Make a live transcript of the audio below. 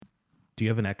Do you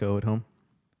have an Echo at home?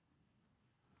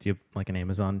 Do you have like an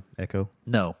Amazon Echo?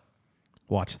 No.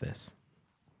 Watch this.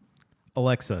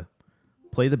 Alexa,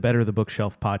 play the Better the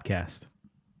Bookshelf podcast.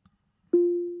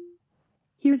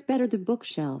 Here's Better the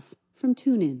Bookshelf from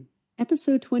TuneIn.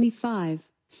 Episode 25,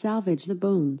 Salvage the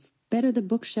Bones. Better the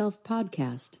Bookshelf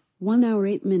podcast. 1 hour,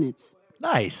 8 minutes.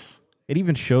 Nice. It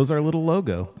even shows our little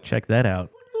logo. Check that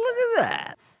out. Look at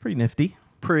that. Pretty nifty.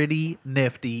 Pretty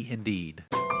nifty indeed.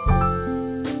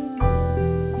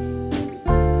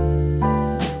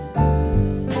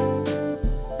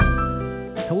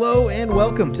 Hello and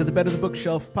welcome to the Better the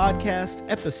Bookshelf podcast,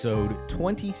 episode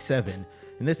 27.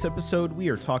 In this episode, we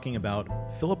are talking about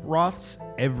Philip Roth's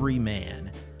Every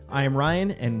Man. I am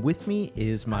Ryan, and with me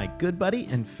is my good buddy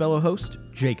and fellow host,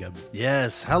 Jacob.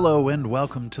 Yes, hello and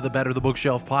welcome to the Better the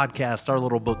Bookshelf podcast, our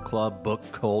little book club, book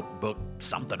cult, book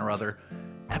something or other,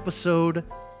 episode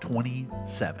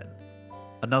 27.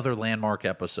 Another landmark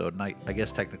episode, and I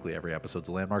guess technically every episode's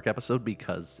a landmark episode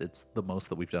because it's the most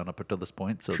that we've done up until this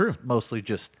point, so True. It's mostly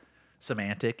just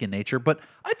semantic in nature, but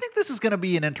I think this is going to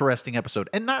be an interesting episode,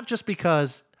 and not just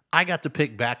because I got to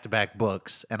pick back-to-back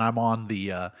books, and I'm on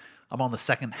the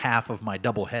second half of my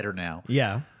doubleheader now.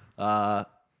 Yeah. But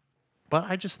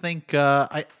I just think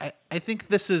I think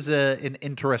this is an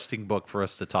interesting book for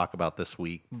us to talk about this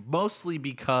week, mostly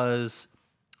because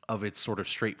of its sort of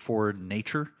straightforward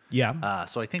nature. Yeah.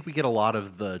 So I think we get a lot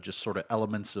of the just sort of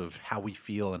elements of how we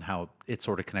feel and how it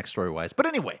sort of connects story-wise. But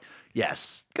anyway,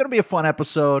 yes, going to be a fun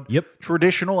episode. Yep.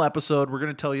 Traditional episode. We're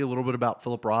going to tell you a little bit about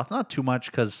Philip Roth. Not too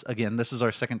much because, again, this is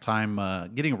our second time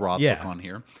getting a Roth book on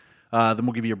here. Then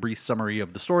we'll give you a brief summary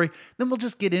of the story. Then we'll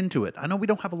just get into it. I know we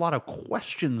don't have a lot of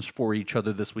questions for each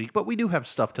other this week, but we do have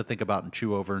stuff to think about and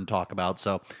chew over and talk about.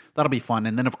 So that'll be fun.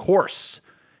 And then, of course,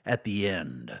 at the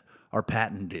end, our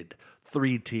patented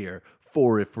 3-tier,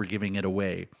 4 if we're giving it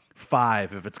away,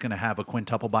 5 if it's going to have a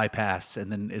quintuple bypass and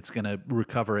then it's going to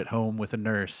recover at home with a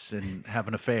nurse and have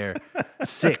an affair,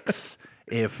 6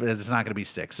 if it's not going to be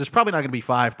 6. There's probably not going to be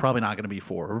 5, probably not going to be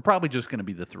 4. We're probably just going to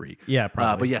be the 3. Yeah,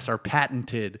 probably. But yes, our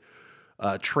patented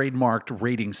trademarked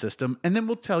rating system. And then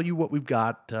we'll tell you what we've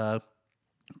got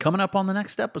coming up on the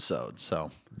next episode.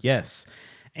 So Yes.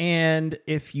 And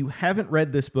if you haven't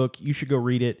read this book, you should go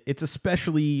read it. It's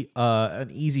especially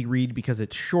an easy read because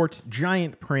it's short,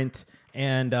 giant print,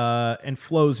 and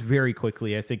flows very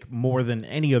quickly. I think more than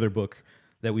any other book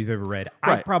that we've ever read.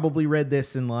 I Right. probably read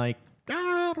this in like,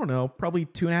 I don't know, probably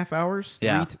 2.5 hours.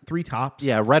 Yeah. Three tops.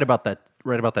 yeah, right about that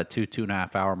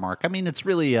 2.5 hour mark. I mean, it's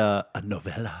really a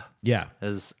novella. Yeah.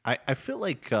 As I feel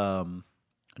like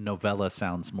novella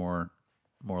sounds more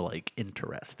like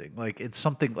interesting. Like it's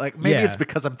something like maybe Yeah. it's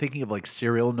because I'm thinking of like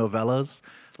serial novellas,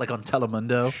 like on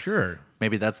Telemundo. Sure.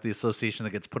 Maybe that's the association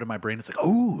that gets put in my brain. It's like,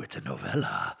 oh, it's a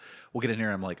novella. We'll get in here.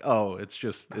 I'm like, oh, it's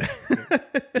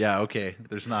yeah, okay.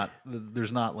 There's not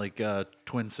like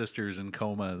twin sisters in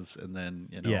comas, and then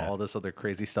Yeah. all this other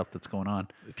crazy stuff that's going on.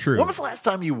 True. When was the last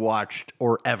time you watched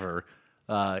or ever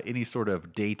any sort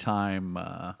of daytime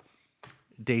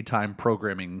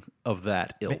programming of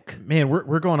that ilk? Man,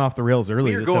 we're going off the rails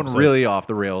early. You're this going episode. really off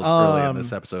the rails early in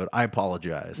this episode. I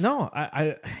apologize. No,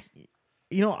 I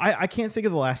can't think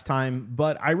of the last time,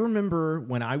 but I remember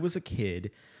when I was a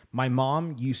kid, my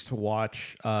mom used to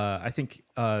watch, I think,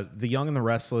 The Young and the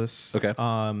Restless. Okay.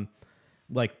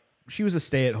 Like she was a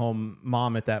stay-at-home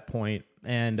mom at that point,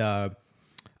 and I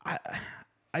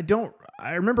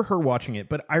remember her watching it,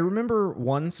 but I remember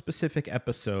one specific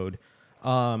episode.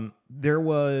 There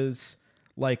was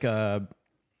like a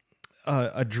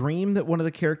dream that one of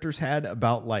the characters had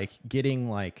about like getting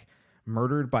like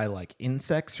murdered by like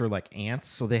insects or like ants.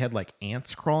 So they had like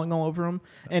ants crawling all over them.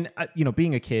 And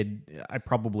being a kid, I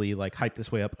probably like hyped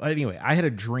this way up. Anyway, I had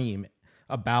a dream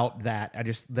about that.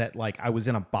 I was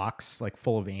in a box like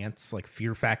full of ants, like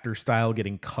Fear Factor style,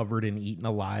 getting covered and eaten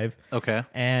alive. Okay.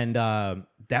 And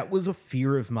that was a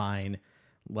fear of mine,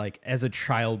 like as a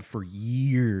child for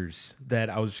years, that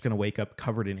I was just gonna wake up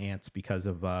covered in ants because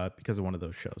of one of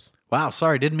those shows. Wow,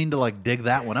 sorry, didn't mean to like dig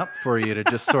that one up for you to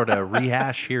just sort of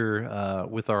rehash here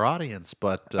with our audience,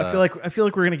 but I feel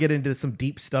like we're gonna get into some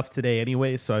deep stuff today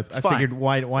anyway. So I fine. figured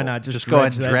why not just go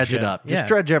ahead and that dredge it gem? up. Yeah. Just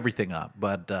dredge everything up.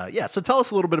 But so tell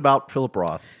us a little bit about Philip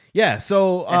Roth Yeah.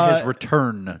 So and his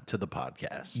return to the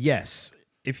podcast. yes.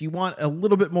 If you want a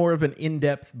little bit more of an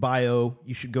in-depth bio,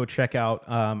 you should go check out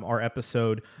our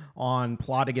episode on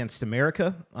Plot Against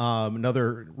America,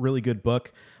 another really good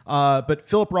book. But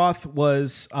Philip Roth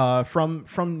was from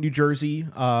New Jersey,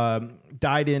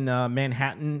 died in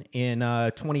Manhattan in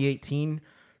 2018,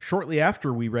 shortly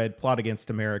after we read Plot Against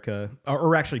America,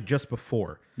 or actually just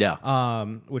before. Yeah.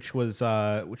 Which was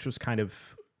kind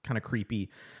of kind of creepy.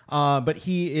 But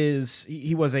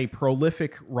he was a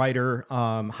prolific writer,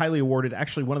 highly awarded,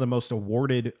 actually one of the most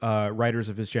awarded writers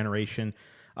of his generation.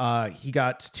 He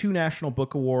got 2 National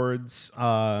Book Awards,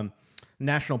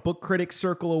 National Book Critics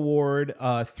Circle Award,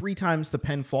 3 times the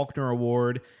PEN/Faulkner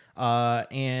Award,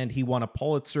 and he won a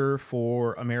Pulitzer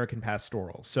for American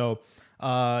Pastoral. So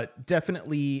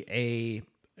definitely a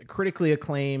critically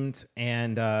acclaimed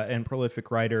and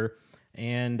prolific writer.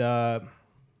 And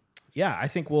yeah, I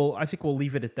think we'll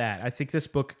leave it at that. I think this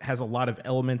book has a lot of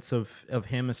elements of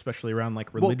him, especially around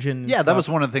like religion. Well, yeah, that was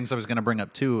one of the things I was going to bring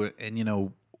up too.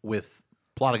 And with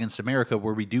Plot Against America,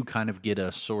 where we do kind of get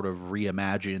a sort of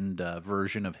reimagined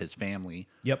version of his family.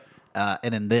 Yep.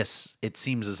 And in this, it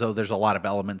seems as though there's a lot of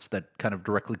elements that kind of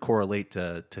directly correlate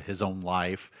to his own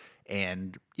life.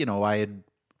 And, I had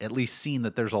at least seen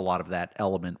that there's a lot of that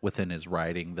element within his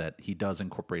writing, that he does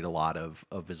incorporate a lot of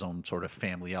his own sort of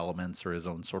family elements or his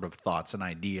own sort of thoughts and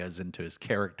ideas into his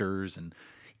characters, and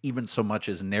even so much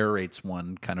as narrates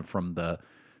one kind of from the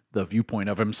viewpoint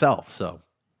of himself. So,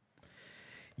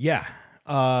 yeah.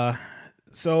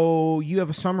 So you have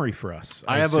a summary for us?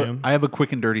 I assume. I have a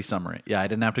quick and dirty summary. Yeah, I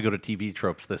didn't have to go to TV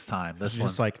tropes this time. This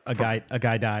one's just like a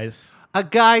guy dies. A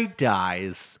guy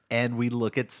dies, and we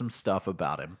look at some stuff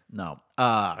about him. No,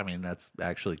 I mean that's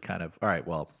actually kind of all right.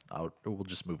 Well, we'll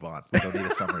just move on. We don't need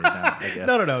a summary now, I guess.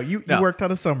 No. You worked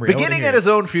on a summary. Beginning at his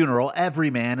own funeral, Every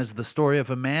Man is the story of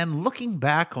a man looking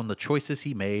back on the choices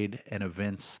he made and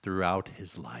events throughout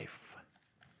his life.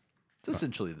 It's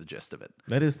essentially the gist of it.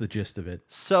 That is the gist of it.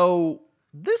 So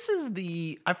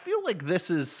I feel like this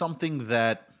is something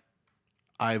that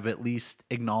I've at least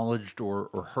acknowledged or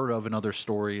heard of in other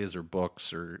stories or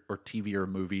books or TV or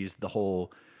movies. The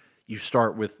whole, you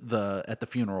start with at the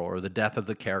funeral or the death of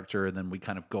the character, and then we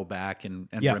kind of go back and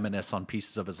reminisce on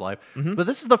pieces of his life. Mm-hmm. But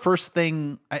this is the first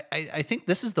thing, I think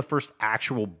this is the first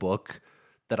actual book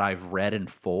that I've read in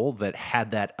full that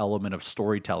had that element of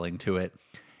storytelling to it.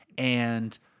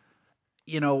 And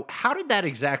how did that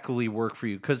exactly work for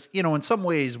you? Because, in some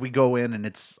ways we go in and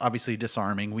it's obviously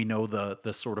disarming. We know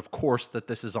the sort of course that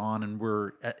this is on, and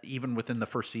we're even within the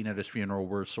first scene at his funeral,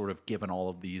 we're sort of given all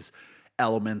of these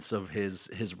elements of his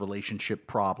relationship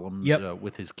problems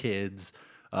with his kids,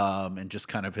 and just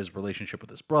kind of his relationship with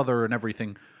his brother and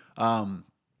everything.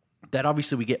 That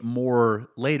obviously we get more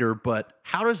later, but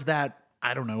how does that,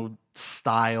 I don't know,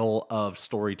 style of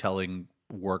storytelling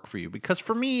work for you? Because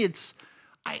for me,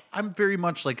 I'm very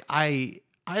much like I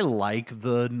like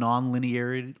the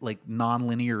nonlinear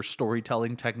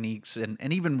storytelling techniques, and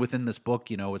even within this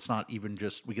book, it's not even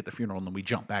just we get the funeral and then we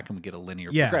jump back and we get a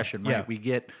linear progression, right? Yeah. We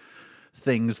get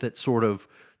things that sort of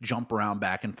jump around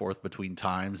back and forth between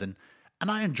times, and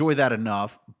I enjoy that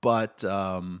enough. But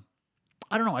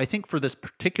I don't know. I think for this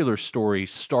particular story,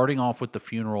 starting off with the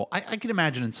funeral, I can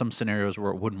imagine in some scenarios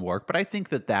where it wouldn't work, but I think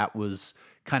that was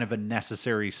kind of a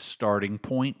necessary starting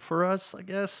point for us, I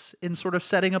guess, in sort of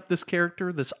setting up this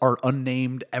character, our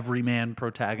unnamed everyman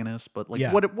protagonist. But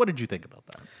what did you think about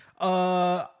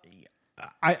that?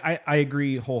 I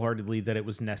agree wholeheartedly that it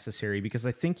was necessary, because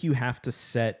I think you have to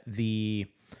set the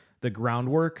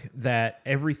groundwork that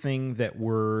everything that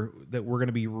we're going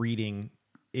to be reading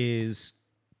is,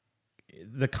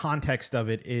 the context of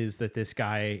it is that this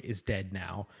guy is dead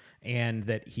now, and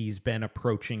that he's been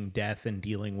approaching death and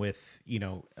dealing with,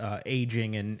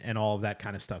 aging and all of that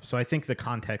kind of stuff. So I think the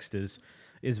context is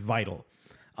vital.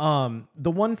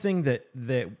 The one thing that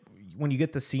when you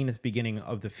get the scene at the beginning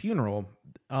of the funeral,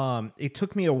 it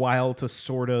took me a while to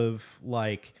sort of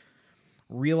like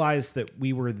realize that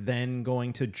we were then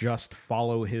going to just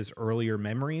follow his earlier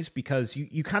memories, because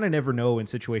you kind of never know in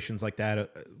situations like that,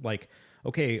 like,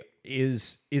 okay,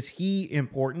 is he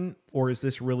important, or is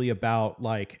this really about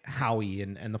like Howie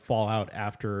and the fallout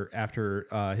after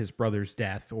his brother's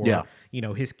death, or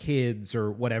his kids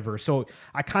or whatever? So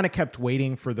I kind of kept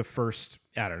waiting for the first,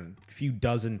 I don't know, few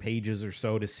dozen pages or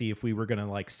so to see if we were going to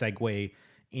like segue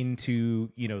into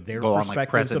their go perspectives on like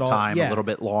present at all. Time a little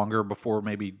bit longer before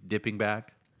maybe dipping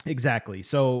back. Exactly.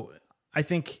 So I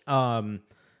think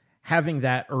having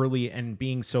that early and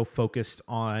being so focused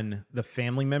on the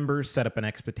family members set up an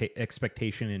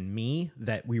expectation in me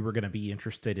that we were going to be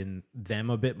interested in them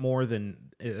a bit more than,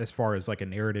 as far as like a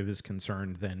narrative is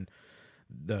concerned, than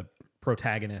the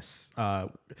protagonists.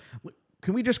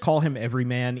 Can we just call him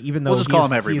Everyman? Even though we'll just call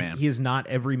him Everyman. He is not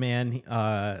Everyman,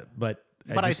 but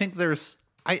I think there's,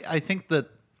 I think that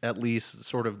at least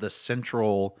sort of the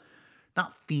central,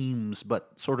 not themes,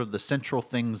 but sort of the central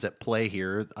things at play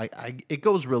here, it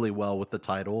goes really well with the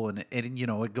title, and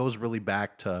it goes really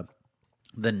back to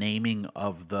the naming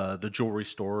of the jewelry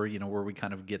store, where we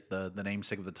kind of get the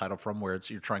namesake of the title from, where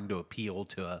you're trying to appeal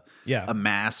to a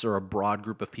mass or a broad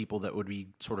group of people that would be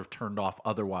sort of turned off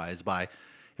otherwise by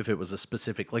if it was a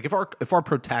specific, like if our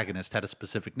protagonist had a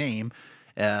specific name,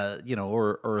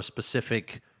 or a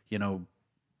specific,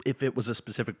 if it was a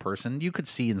specific person, you could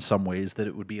see in some ways that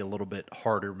it would be a little bit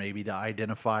harder maybe to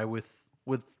identify with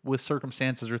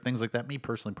circumstances or things like that. Me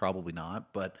personally, probably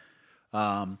not, but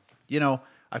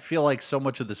I feel like so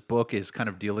much of this book is kind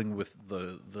of dealing with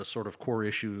the sort of core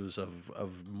issues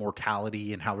of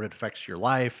mortality and how it affects your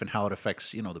life and how it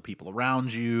affects, the people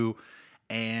around you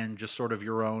and just sort of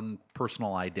your own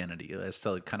personal identity as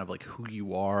to kind of like who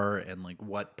you are and like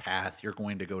what path you're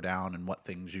going to go down and what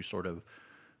things you sort of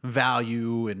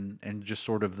value and just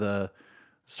sort of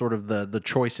the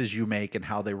choices you make and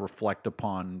how they reflect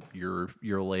upon your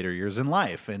later years in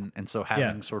life. And so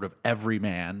having sort of every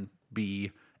man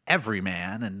be every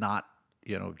man and not,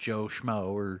 Joe Schmo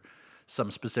or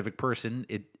some specific person,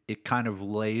 it kind of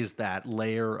lays that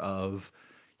layer of,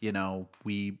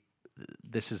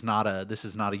 this is not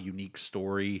a unique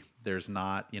story. There's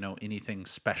not, anything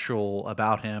special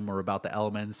about him or about the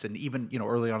elements. And even,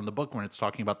 early on in the book when it's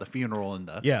talking about the funeral and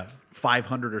the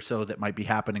 500 or so that might be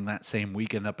happening that same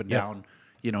weekend up and down,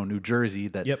 New Jersey,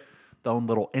 that the own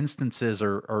little instances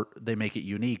are they make it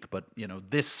unique. But,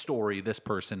 this story, this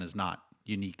person is not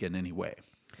unique in any way.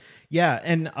 Yeah,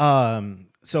 and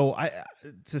so I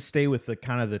to stay with the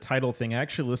kind of the title thing, I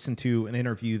actually listened to an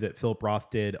interview that Philip Roth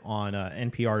did on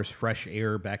NPR's Fresh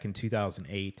Air back in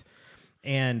 2008,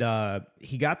 and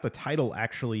he got the title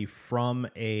actually from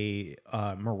a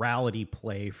morality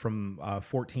play from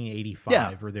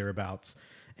 1485 or thereabouts,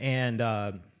 and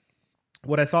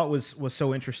what I thought was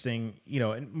so interesting,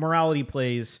 in morality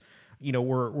plays,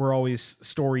 we're always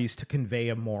stories to convey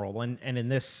a moral, and in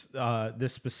this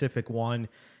this specific one,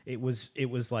 it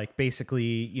was like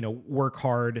basically, work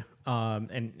hard,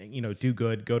 and do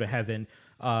good, go to heaven,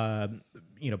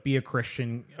 be a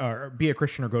Christian or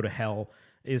go to hell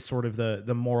is sort of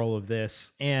the moral of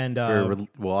this, and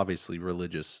obviously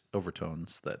religious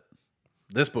overtones that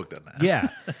this book doesn't have. Yeah,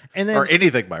 and then or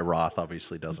anything by Roth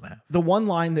obviously doesn't have. The one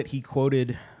line that he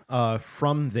quoted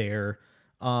from there,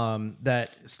 that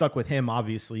stuck with him,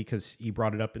 obviously, because he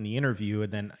brought it up in the interview.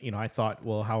 And then, I thought,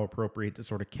 well, how appropriate to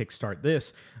sort of kickstart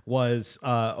this was,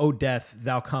 "O death,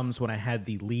 thou comes when I had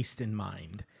thee least in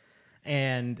mind."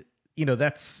 And,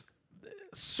 that's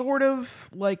sort of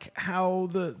like how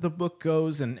the book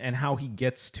goes and how he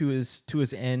gets to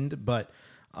his end. But,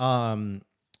 I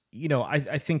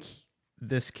think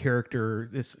this character,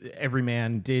 this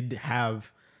everyman, did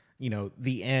have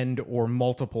the end or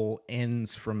multiple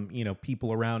ends from,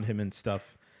 people around him and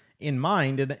stuff in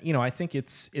mind. And, I think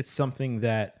it's something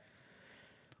that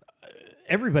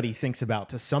everybody thinks about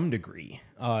to some degree,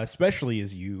 especially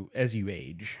as you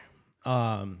age.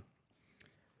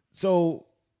 So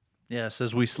yes,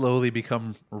 as we slowly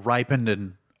become ripened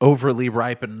and overly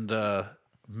ripened,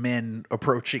 men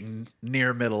approaching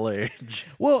near middle age.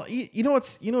 Well,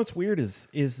 what's weird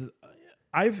is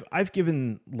I've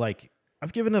given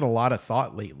it a lot of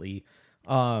thought lately.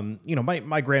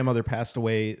 My grandmother passed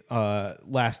away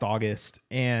last August,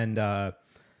 and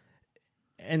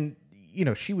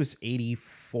she was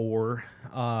 84.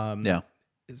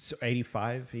 So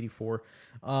 85, 84.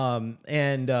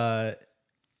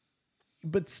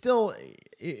 But still,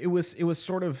 it was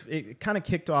sort of, it kind of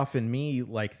kicked off in me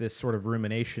like this sort of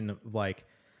rumination of like,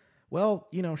 well,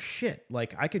 shit,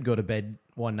 like I could go to bed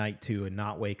one night too and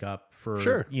not wake up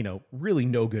for, really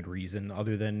no good reason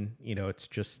other than, it's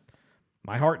just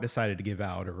my heart decided to give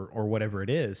out or whatever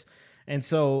it is. And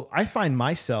so I find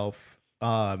myself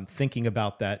thinking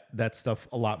about that stuff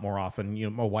a lot more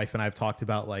often. My wife and I have talked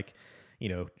about like,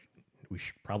 we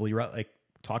should probably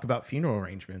talk about funeral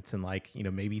arrangements and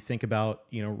maybe think about,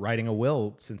 writing a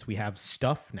will since we have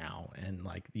stuff now. And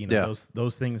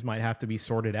those things might have to be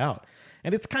sorted out.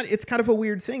 And it's kind of a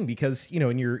weird thing because,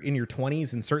 in your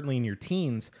 20s and certainly in your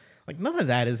teens, none of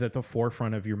that is at the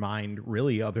forefront of your mind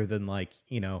really, other than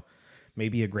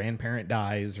maybe a grandparent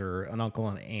dies or an uncle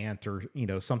and aunt or,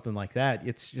 something like that.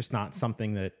 It's just not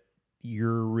something that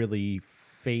you're really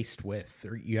faced with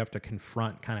or you have to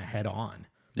confront kind of head on.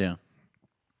 Yeah.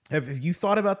 Have you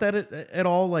thought about that at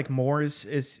all, more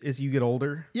as you get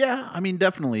older? Yeah, I mean,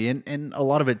 definitely. And a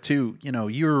lot of it too,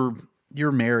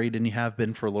 you're married and you have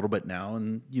been for a little bit now.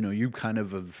 And, you kind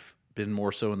of have been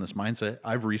more so in this mindset.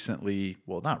 I've recently,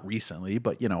 well, not recently,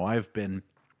 but, I've been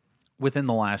within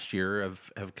the last year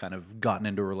have kind of gotten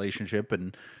into a relationship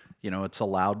and, it's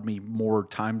allowed me more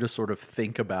time to sort of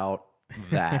think about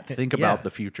that, think about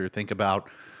the future, think about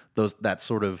that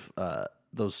sort of,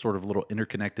 those sort of little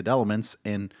interconnected elements.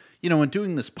 And, in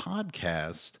doing this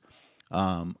podcast,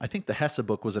 I think the Hesse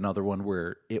book was another one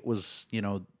where it was,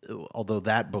 although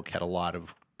that book had a lot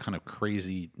of kind of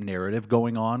crazy narrative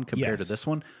going on compared to this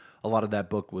one, a lot of that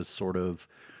book was sort of,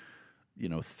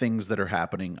 things that are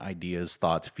happening, ideas,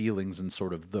 thoughts, feelings, and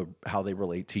sort of how they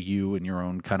relate to you and your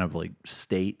own kind of like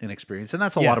state and experience. And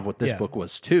that's a lot of what this book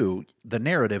was too. The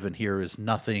narrative in here is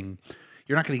nothing.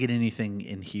 You're not going to get anything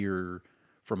in here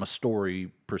from a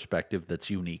story perspective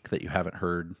that's unique that you haven't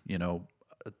heard,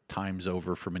 times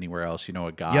over from anywhere else.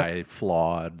 A guy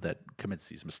flawed that commits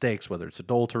these mistakes, whether it's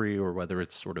adultery or whether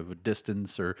it's sort of a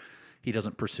distance or he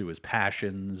doesn't pursue his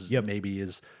passions maybe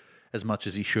as much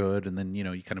as he should. And then,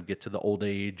 you kind of get to the old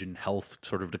age and health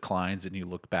sort of declines and you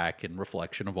look back in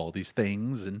reflection of all these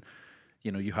things and,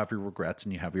 you have your regrets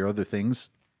and you have your other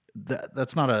things.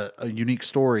 That's not a unique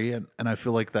story. And I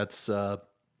feel like that's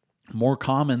more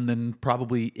common than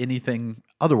probably anything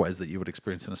otherwise that you would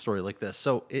experience in a story like this.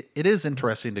 So it is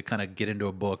interesting to kind of get into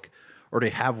a book or to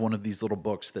have one of these little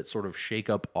books that sort of shake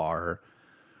up our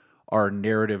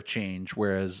narrative change.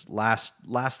 Whereas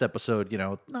last episode,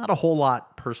 not a whole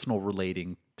lot personal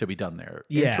relating to be done there.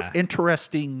 Yeah.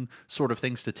 Interesting sort of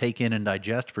things to take in and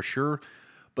digest for sure.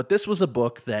 But this was a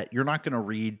book that you're not going to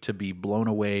read to be blown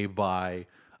away by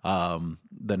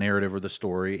the narrative or the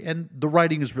story, and the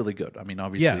writing is really good. I mean,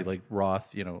 obviously, like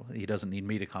Roth, he doesn't need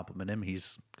me to compliment him.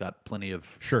 He's got plenty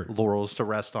of laurels to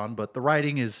rest on. But the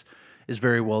writing is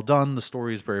very well done. The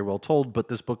story is very well told. But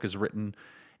this book is written,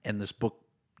 and this book,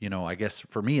 I guess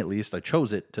for me at least, I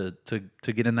chose it to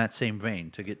get in that same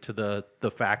vein, to get to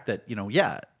the fact that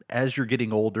as you're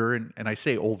getting older, and I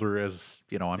say older as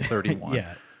I'm 31,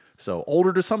 so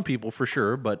older to some people for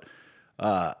sure, but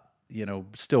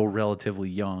still relatively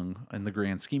young in the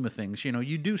grand scheme of things,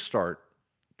 you do start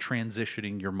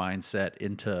transitioning your mindset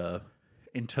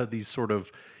into these sort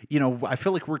of, I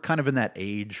feel like we're kind of in that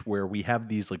age where we have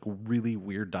these like really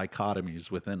weird dichotomies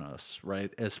within us,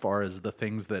 right? As far as the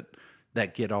things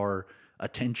that get our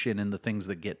attention and the things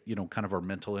that get, kind of our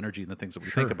mental energy and the things that we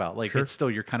think about. Like it's still,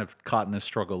 you're kind of caught in this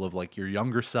struggle of like your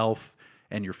younger self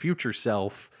and your future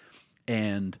self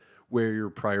and where your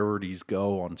priorities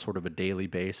go on sort of a daily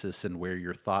basis and where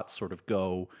your thoughts sort of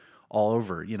go all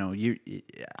over.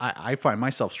 I find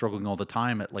myself struggling all the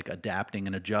time at like adapting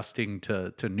and adjusting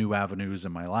to new avenues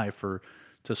in my life or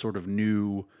to sort of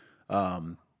new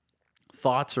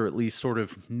thoughts or at least sort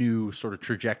of new sort of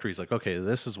trajectories. Like, okay,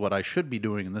 this is what I should be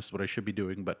doing and this is what I should be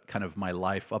doing. But kind of my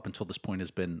life up until this point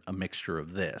has been a mixture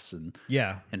of this. And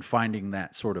finding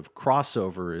that sort of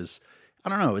crossover is, I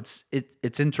don't know.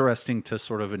 It's interesting to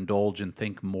sort of indulge and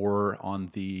think more on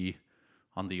the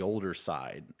older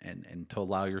side and to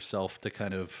allow yourself to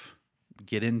kind of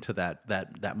get into that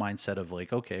mindset of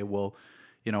like, okay, well,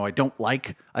 I don't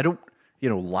like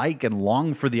and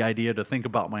long for the idea to think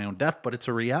about my own death, but it's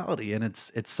a reality and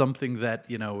it's something that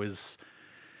is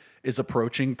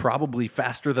approaching probably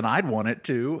faster than I'd want it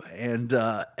to, and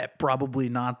probably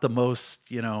not the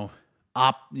most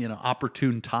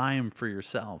opportune time for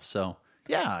yourself. So.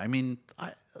 Yeah, I mean,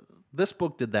 this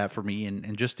book did that for me,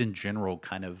 and just in general,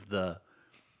 kind of the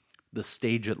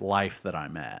stage at life that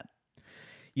I'm at.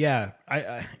 Yeah,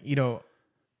 I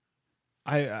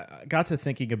got to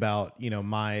thinking about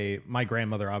my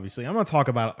grandmother. Obviously, I'm going to talk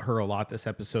about her a lot this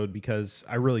episode because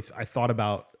I thought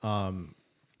about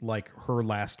like her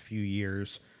last few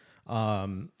years,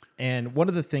 and one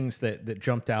of the things that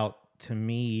jumped out to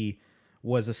me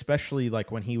was especially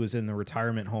like when he was in the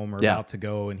retirement home or about to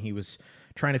go, and he was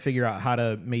trying to figure out how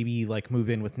to maybe like move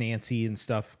in with Nancy and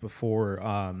stuff before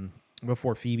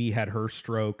Phoebe had her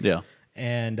stroke,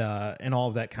 and all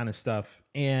of that kind of stuff.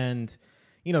 And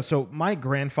so my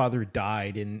grandfather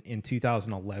died in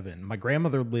 2011. My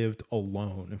grandmother lived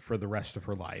alone for the rest of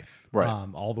her life,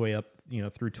 all the way up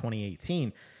through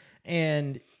 2018,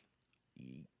 and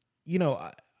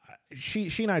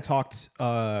She and I talked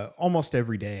almost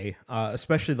every day,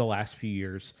 especially the last few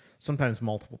years, sometimes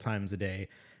multiple times a day.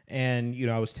 And,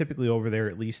 I was typically over there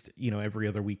at least, every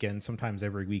other weekend, sometimes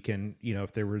every weekend,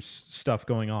 if there was stuff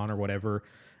going on or whatever.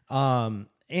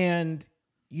 And,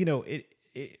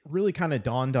 it really kind of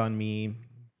dawned on me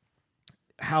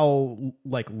how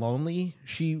like lonely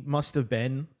she must have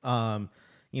been,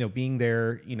 being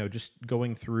there, just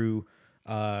going through.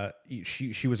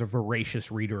 She was a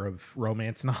voracious reader of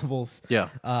romance novels.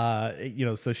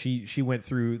 So she went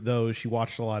through those. She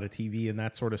watched a lot of TV and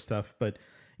that sort of stuff. But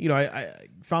I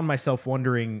found myself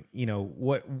wondering,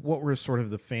 what were sort of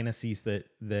the fantasies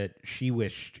that she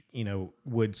wished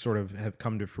would sort of have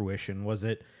come to fruition? Was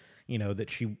it that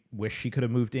she wished she could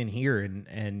have moved in here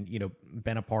and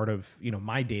been a part of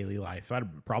my daily life.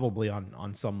 I'd probably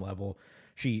on some level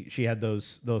she had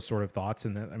those sort of thoughts,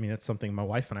 and that's something my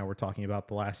wife and I were talking about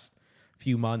the last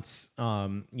few months.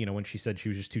 When she said she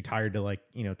was just too tired to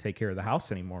take care of the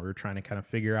house anymore. We were trying to kind of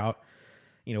figure out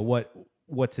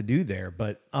what to do there,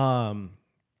 but that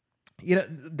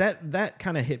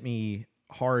kind of hit me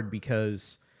hard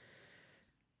because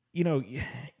you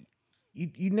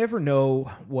never know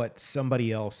what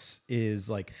somebody else is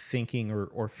like thinking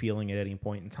or feeling at any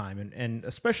point in time. And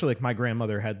especially like my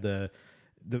grandmother had the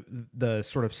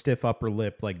sort of stiff upper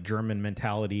lip, like German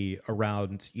mentality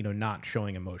around, not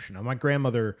showing emotion. Now, my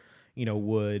grandmother,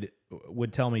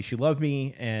 would tell me she loved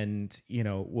me and,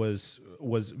 was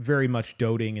very much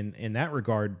doting in that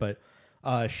regard. But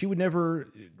she would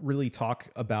never really talk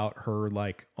about her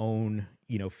like own,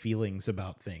 feelings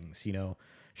about things.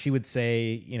 She would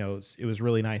say, it was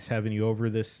really nice having you over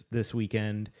this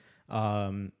weekend.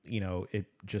 It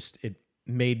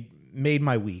made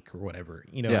my week or whatever,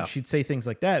 Yeah. She'd say things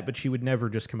like that, but she would never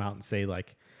just come out and say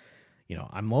like,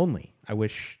 I'm lonely. I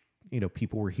wish,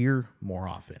 people were here more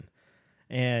often.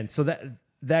 And so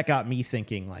that got me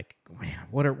thinking like, man,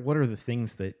 what are the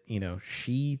things that,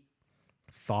 she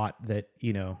thought that,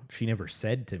 she never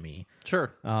said to me.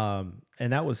 Sure.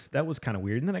 And that was kind of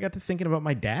weird. And then I got to thinking about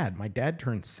my dad. My dad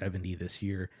turned 70 this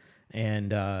year.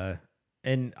 And I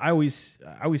always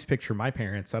picture my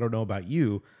parents. I don't know about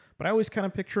you, but I always kind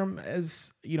of picture them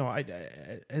as,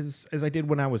 as I did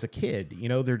when I was a kid.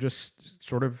 They're just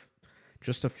sort of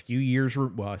just a few years.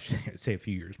 Well, I should say a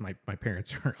few years. My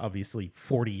parents are obviously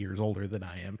 40 years older than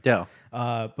I am. Yeah.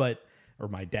 Or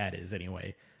my dad is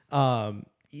anyway.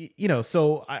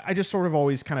 So I just sort of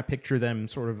always kind of picture them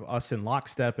sort of us in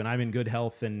lockstep, and I'm in good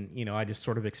health, and, I just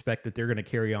sort of expect that they're going to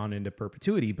carry on into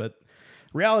perpetuity. But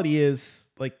reality is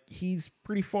like, he's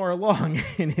pretty far along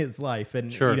in his life.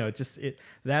 And, sure.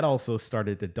 That also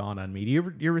started to dawn on me. Do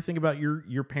you ever think about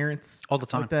your parents all the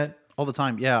time like that? All the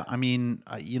time. Yeah. I mean,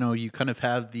 you kind of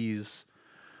have these,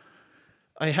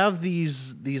 I have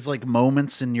these like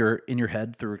moments in your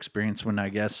head through experience when I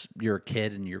guess you're a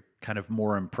kid and you're kind of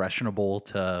more impressionable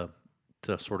to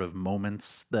sort of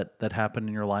moments that happen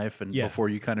in your life, and before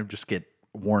you kind of just get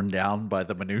worn down by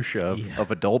the minutia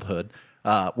of adulthood,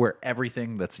 where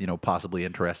everything that's possibly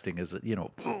interesting is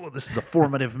this is a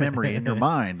formative memory in your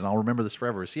mind, and I'll remember this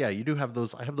forever. So yeah, you do have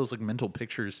those. I have those like mental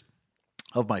pictures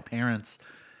of my parents,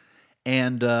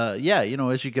 and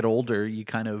as you get older, you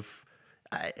kind of.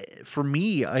 For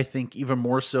me, I think even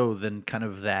more so than kind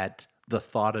of the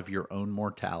thought of your own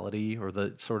mortality, or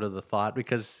the sort of the thought,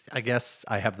 because I guess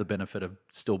I have the benefit of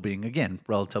still being, again,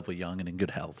 relatively young and in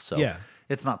good health. So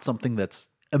it's not something that's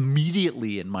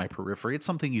immediately in my periphery. It's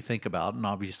something you think about, and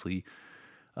obviously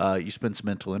you spend some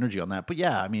mental energy on that. But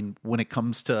yeah, I mean, when it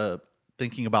comes to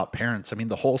thinking about parents, I mean,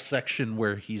 the whole section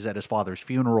where he's at his father's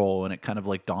funeral and it kind of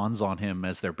like dawns on him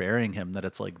as they're burying him that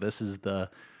it's like, this is the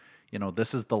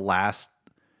last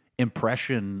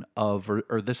impression of,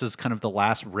 or this is kind of the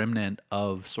last remnant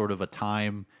of sort of a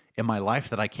time in my life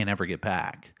that I can't ever get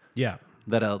back. Yeah.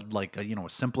 That a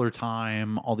simpler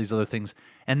time, all these other things.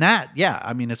 And that,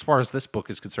 I mean, as far as this book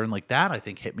is concerned, like that, I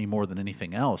think hit me more than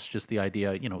anything else. Just the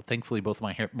idea, thankfully both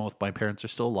my parents are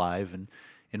still alive and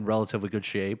in relatively good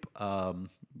shape.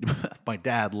 My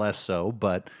dad less so,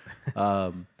 but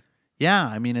I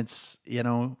mean,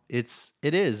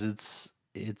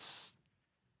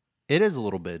 it is a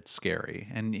little bit scary,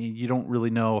 and you don't really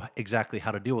know exactly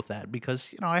how to deal with that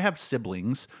because, I have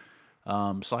siblings.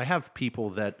 So I have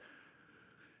people that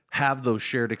have those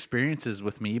shared experiences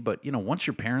with me, but, once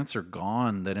your parents are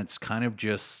gone, then it's kind of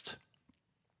just,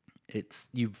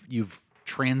 you've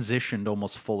transitioned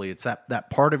almost fully. It's that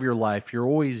part of your life. You're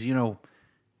always,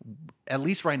 at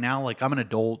least right now, like I'm an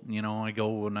adult, I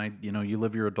go and you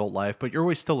live your adult life, but you're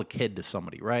always still a kid to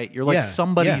somebody, right? You're like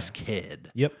somebody's kid.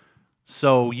 Yep.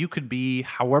 So you could be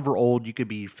however old, you could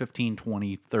be 15,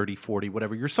 20, 30, 40,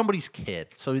 whatever. You're somebody's kid.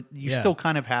 So you still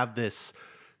kind of have this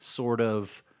sort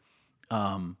of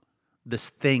this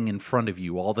thing in front of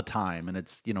you all the time. And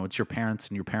it's, it's your parents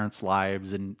and your parents'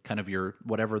 lives and kind of your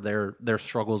whatever their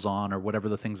struggles on or whatever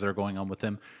the things that are going on with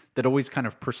them that always kind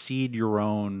of precede your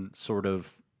own sort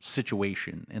of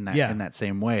situation in that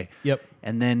same way. Yep.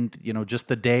 And then, just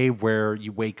the day where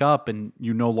you wake up and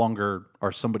you no longer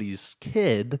are somebody's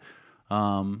kid,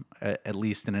 at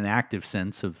least in an active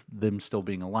sense of them still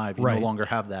being alive, you no longer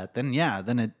have that, then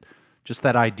it just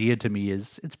that idea to me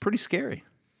it's pretty scary.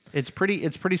 It's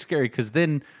pretty scary because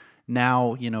then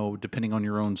now, depending on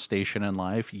your own station in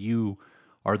life, you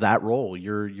are that role.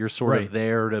 You're sort of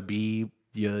there to be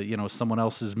someone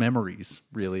else's memories,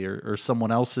 really, or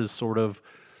someone else's sort of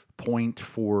point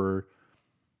for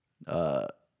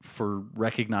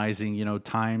recognizing,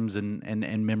 times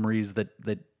and memories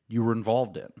that you were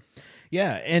involved in.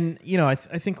 Yeah, and I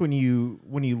think when you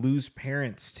lose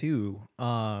parents too,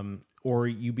 or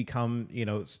you become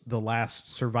the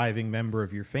last surviving member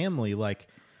of your family, like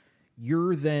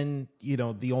you're then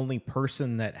the only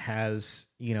person that has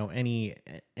any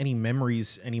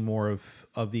memories anymore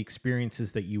of the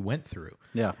experiences that you went through.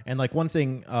 Yeah. And like one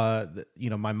thing that,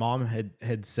 my mom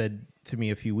had said to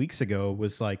me a few weeks ago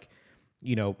was like,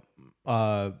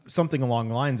 something along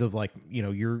the lines of like,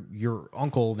 your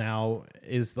uncle now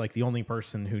is like the only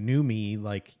person who knew me,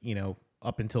 like,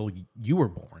 up until you were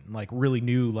born, like really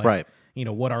knew like, Right.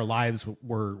 What our lives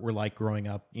were like growing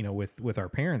up, with our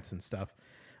parents and stuff.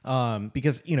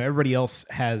 Because, everybody else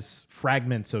has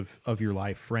fragments of your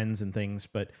life, friends and things,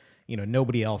 but,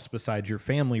 nobody else besides your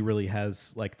family really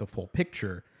has like the full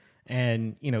picture.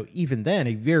 And, even then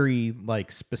a very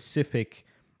like specific,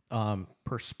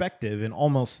 perspective and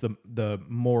almost the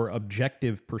more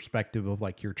objective perspective of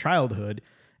like your childhood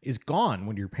is gone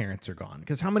when your parents are gone.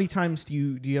 Because how many times do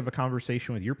you have a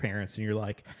conversation with your parents and you're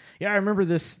like, yeah, I remember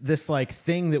this like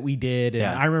thing that we did, and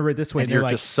I remember it this way. And you're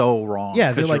like, just so wrong.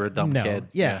 Yeah, because you're you're like, a dumb no. kid.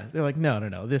 Yeah, they're like,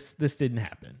 no, this didn't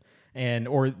happen, and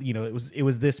or it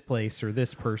was this place or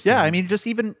this person. Yeah, I mean, just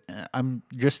even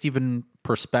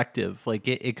perspective. Like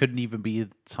it couldn't even be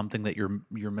something that you're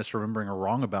misremembering or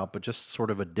wrong about, but just sort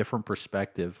of a different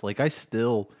perspective. Like I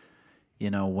still,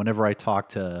 whenever I talk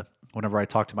to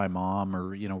my mom,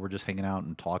 or we're just hanging out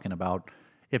and talking about,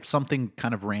 if something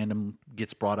kind of random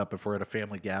gets brought up, if we're at a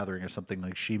family gathering or something,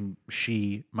 like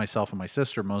she, myself, and my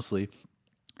sister mostly,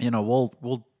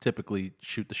 we'll typically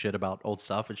shoot the shit about old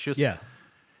stuff. It's just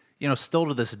still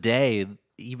to this day,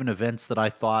 even events that I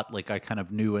thought like I kind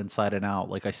of knew inside and out,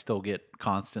 like I still get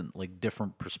constant like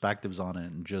different perspectives on it,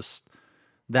 and just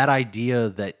that idea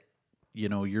that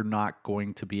you're not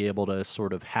going to be able to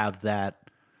sort of have that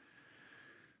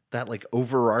like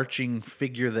overarching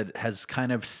figure that has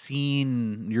kind of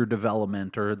seen your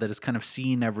development, or that has kind of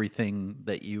seen everything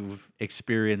that you've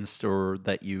experienced or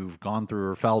that you've gone through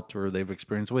or felt or they've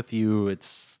experienced with you.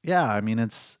 It's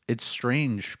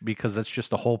strange, because that's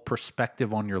just a whole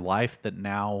perspective on your life that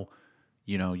now,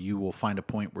 you will find a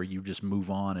point where you just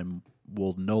move on and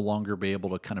will no longer be able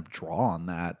to kind of draw on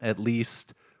that, at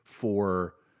least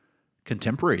for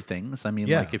contemporary things. I mean,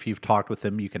 like if you've talked with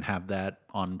them, you can have that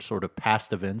on sort of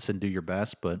past events and do your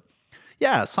best. But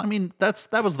yeah, so I mean, that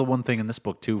was the one thing in this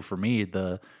book too for me.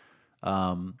 The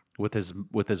with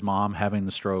his mom having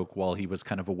the stroke while he was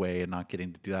kind of away and not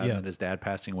getting to do that, and then his dad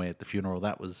passing away at the funeral.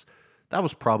 That was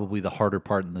probably the harder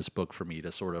part in this book for me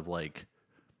to sort of like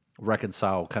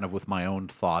reconcile kind of with my own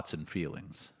thoughts and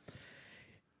feelings.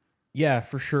 Yeah,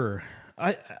 for sure.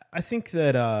 I think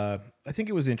that I think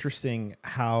it was interesting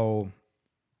how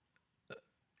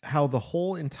the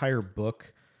whole entire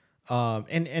book,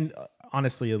 and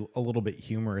honestly a little bit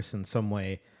humorous in some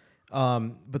way,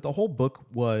 but the whole book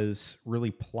was really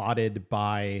plotted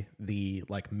by the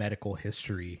like medical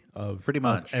history of pretty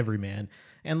much every man,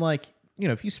 and like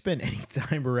if you spend any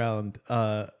time around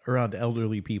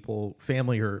elderly people,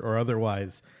 family or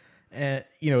otherwise. It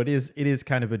is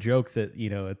kind of a joke that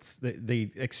it's they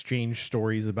exchange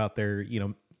stories about their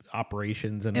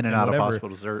operations and in and out of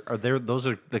hospitals. Are there those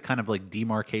are the kind of like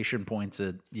demarcation points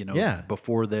at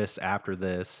before this, after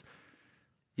this.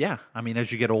 Yeah, I mean,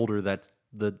 as you get older, that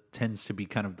tends to be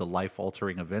kind of the life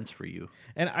altering events for you.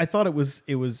 And I thought it was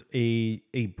a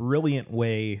brilliant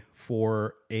way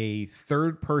for a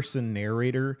third person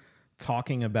narrator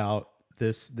talking about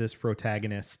this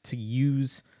protagonist to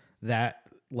use that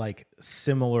like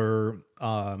similar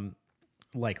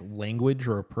like language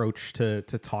or approach to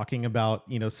talking about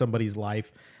somebody's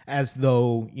life, as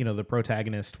though the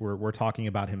protagonist were talking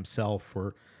about himself,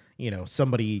 or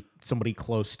somebody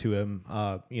close to him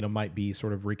might be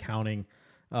sort of recounting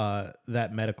that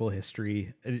medical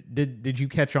history. Did you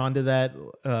catch on to that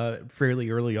fairly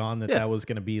early on that was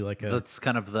going to be like that's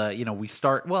kind of the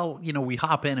we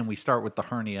hop in and we start with the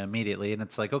hernia immediately, and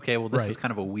it's like, okay, well, this is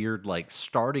kind of a weird like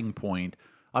starting point.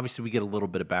 Obviously we get a little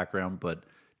bit of background, but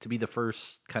to be the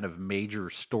first kind of major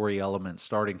story element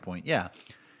starting point,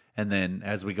 and then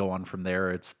as we go on from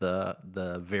there, it's the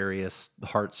various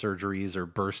heart surgeries or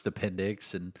burst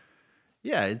appendix, and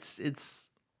it's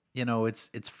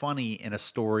funny in a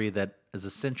story that is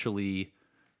essentially,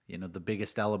 the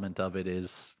biggest element of it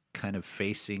is kind of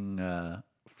facing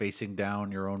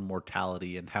down your own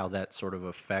mortality and how that sort of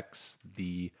affects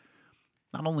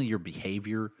not only your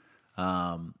behavior,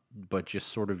 but just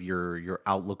sort of your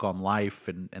outlook on life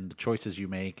and the choices you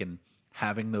make. And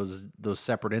having those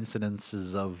separate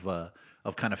incidences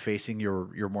of kind of facing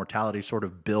your mortality sort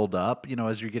of build up,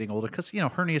 as you're getting older. Because,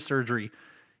 hernia surgery,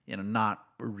 not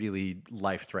really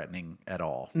life-threatening at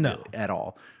all. No. At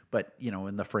all. But,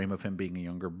 in the frame of him being a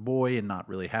younger boy and not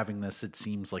really having this, it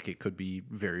seems like it could be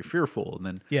very fearful. And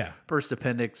then burst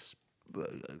appendix,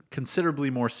 considerably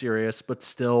more serious, but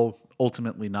still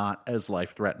ultimately not as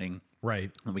life-threatening.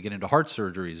 Right. And we get into heart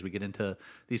surgeries. We get into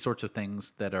these sorts of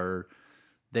things that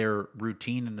they're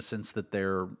routine in the sense that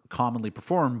they're commonly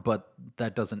performed, but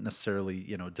that doesn't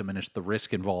necessarily, diminish the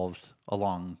risk involved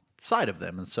alongside of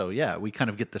them. And so, we kind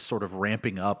of get this sort of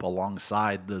ramping up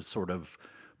alongside the sort of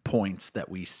points that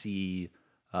we see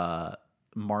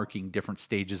marking different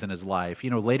stages in his life.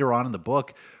 Later on in the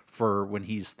book, for when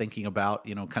he's thinking about,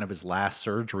 kind of his last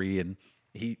surgery, and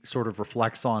he sort of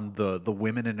reflects on the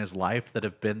women in his life that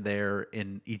have been there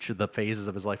in each of the phases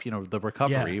of his life, the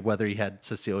recovery, whether he had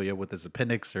Cecilia with his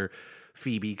appendix or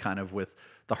Phoebe kind of with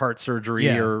the heart surgery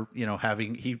or,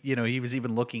 he was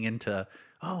even looking into,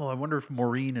 I wonder if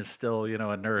Maureen is still,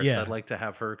 a nurse. I'd like to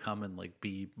have her come and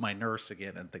be my nurse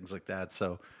again and things like that.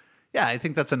 So, I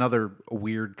think that's another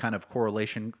weird kind of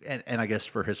correlation. And I guess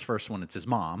for his first one, it's his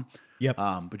mom. Yep.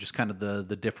 But just kind of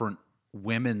the different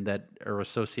women that are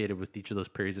associated with each of those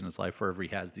periods in his life wherever he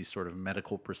has these sort of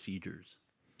medical procedures.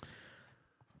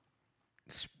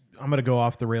 I'm going to go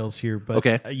off the rails here, but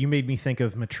okay. You made me think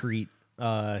of Matreat.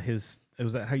 Was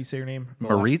that how you say her name?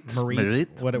 Marit?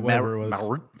 Whatever it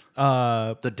was.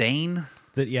 The Dane?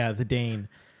 The Dane.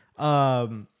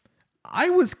 I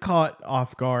was caught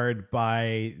off guard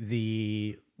by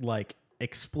the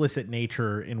explicit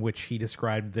nature in which he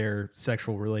described their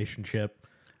sexual relationship.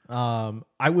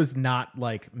 I was not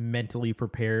mentally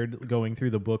prepared going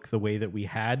through the book the way that we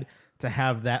had to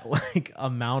have that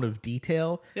amount of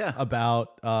detail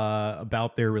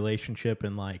about their relationship.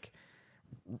 And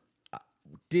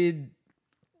did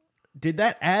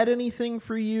that add anything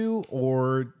for you,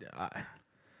 or?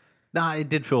 No, it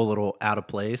did feel a little out of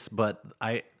place, but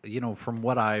from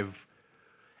what I've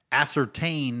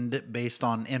ascertained based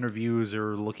on interviews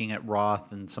or looking at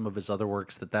Roth and some of his other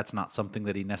works, that's not something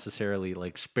that he necessarily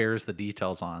spares the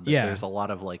details on. There's a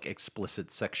lot of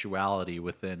explicit sexuality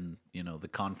within, the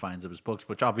confines of his books,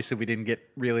 which obviously we didn't get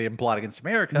really in Plot Against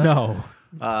America. No.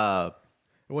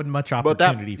 It wasn't much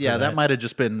opportunity for that. That might have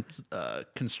just been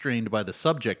constrained by the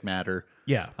subject matter.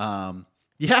 Yeah.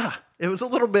 It was a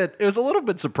little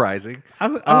bit surprising.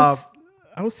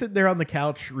 I was sitting there on the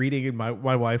couch reading, and my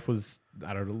wife was,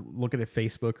 I don't know, looking at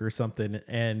Facebook or something,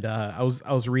 and I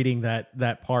was reading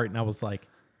that part, and I was like,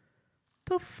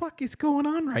 "The fuck is going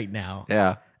on right now?"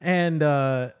 Yeah. And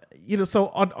so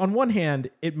on one hand,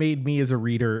 it made me as a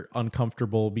reader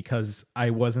uncomfortable because I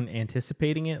wasn't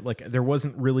anticipating it. There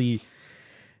wasn't really.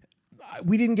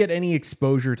 We didn't get any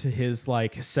exposure to his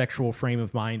sexual frame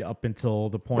of mind up until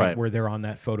the point where they're on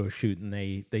that photo shoot and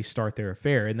they start their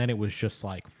affair, and then it was just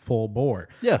full bore.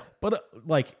 Yeah. But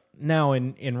now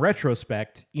in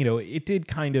retrospect, it did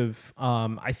kind of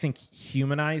I think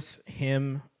humanize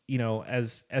him,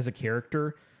 as a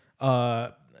character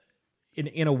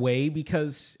in a way,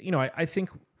 because I think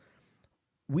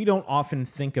we don't often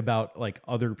think about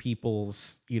other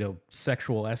people's,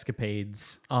 sexual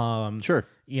escapades. Sure.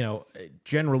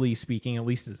 Generally speaking, at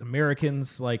least as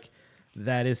Americans,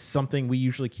 that is something we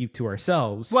usually keep to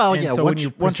ourselves. Well, and yeah. So when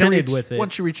you're presented with it,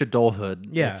 once you reach adulthood,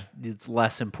 it's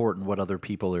less important what other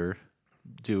people are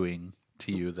doing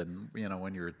to you than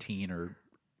when you're a teen or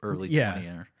early 20.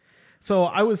 So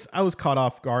I was caught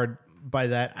off guard by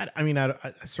that.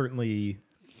 I certainly.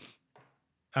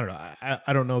 I don't know.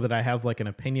 I don't know that I have an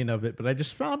opinion of it, but I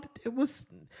just found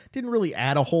didn't really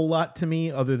add a whole lot to me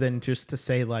other than just to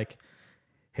say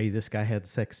hey, this guy had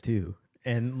sex too.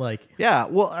 And well,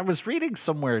 I was reading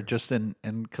somewhere just and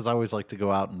because I always like to go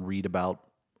out and read about,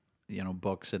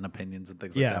 books and opinions and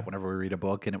things like that whenever we read a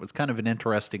book. And it was kind of an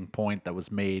interesting point that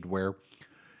was made where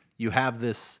you have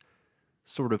this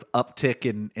sort of uptick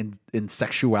in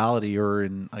sexuality, or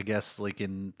in, I guess,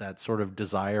 in that sort of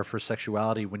desire for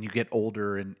sexuality when you get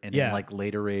older and in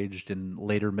later aged and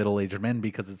later middle-aged men,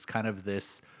 because it's kind of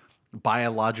this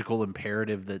biological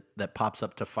imperative that pops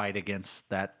up to fight against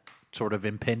that sort of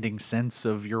impending sense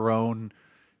of your own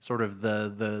sort of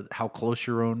the how close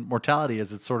your own mortality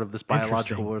is. It's sort of this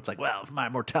biological where it's well, if my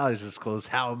mortality is this close,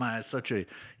 how am I such a,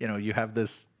 you have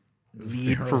this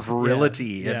need for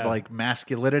virility and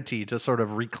masculinity to sort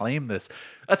of reclaim this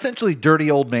essentially dirty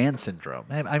old man syndrome.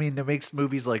 I mean, it makes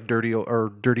movies like Dirty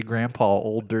Grandpa,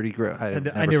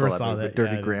 I never saw that.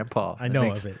 Dirty Grandpa. I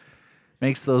know of it.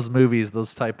 Makes those movies,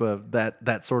 those type of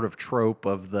that sort of trope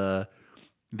of the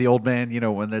The old man,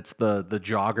 when it's the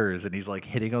joggers and he's like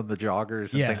hitting on the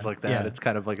joggers and things like that. Yeah. It's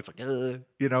kind of like, it's like,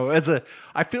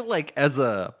 I feel like as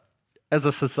a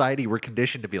society, we're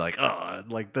conditioned to be like,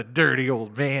 like the dirty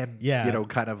old man,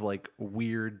 kind of like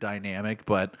weird dynamic,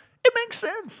 but it makes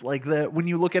sense. Like that when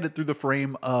you look at it through the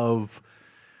frame of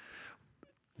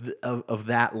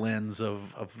that lens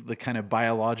of the kind of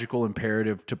biological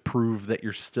imperative to prove that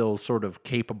you're still sort of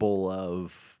capable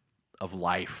of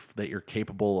life, that you're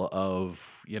capable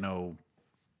of,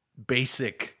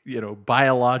 basic,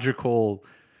 biological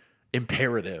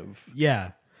imperative.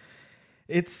 Yeah.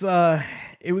 It's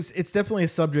definitely a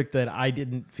subject that I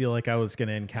didn't feel like I was going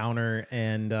to encounter,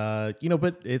 and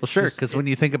but it's sure, because when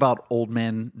you think about old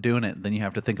men doing it, then you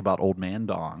have to think about old man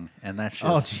dong, and that's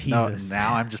just Jesus.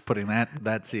 now I'm just putting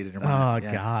that seed in your mind.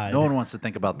 Oh God, no one wants to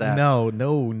think about that. No,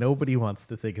 nobody wants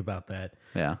to think about that.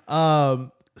 Yeah.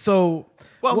 So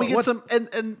we get some,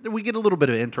 and we get a little bit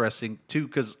of interesting too.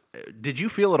 Because did you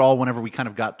feel at all whenever we kind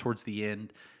of got towards the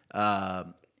end?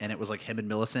 And it was like him and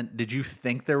Millicent. Did you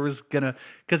think there was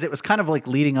because it was kind of like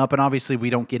leading up, and obviously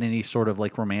we don't get any sort of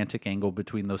like romantic angle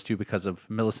between those two because of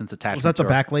Millicent's attachment. Was that the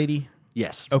back lady?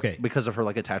 Yes. Okay. Because of her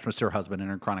like attachments to her husband and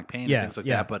her chronic pain and things like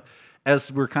yeah. that. But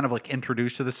as we're kind of like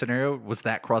introduced to the scenario, was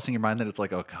that crossing your mind that it's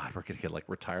like, oh God, we're gonna get like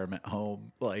retirement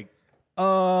home,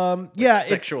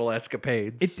 sexual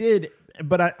escapades? It did.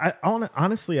 But I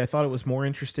honestly, I thought it was more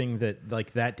interesting that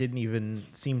like that didn't even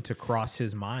seem to cross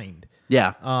his mind.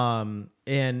 Yeah.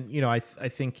 And I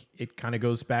think it kind of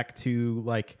goes back to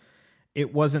like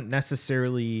it wasn't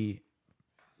necessarily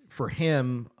for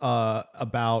him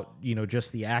about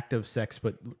just the act of sex,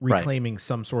 but reclaiming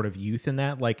some sort of youth in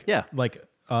that, like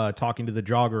talking to the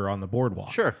jogger on the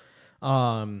boardwalk. Sure.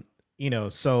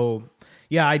 So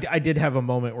yeah, I did have a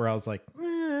moment where I was like,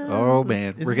 oh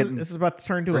man, this is about to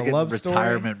turn to a love story.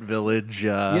 Retirement village,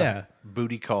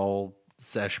 booty call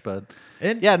sesh, but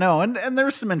and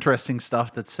there's some interesting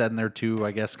stuff that's said in there too.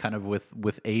 I guess kind of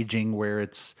with aging, where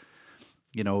it's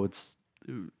it's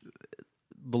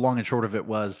the long and short of it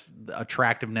was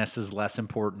attractiveness is less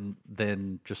important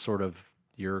than just sort of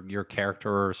your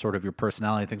character or sort of your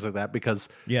personality, things like that, because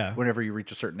whenever you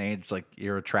reach a certain age, like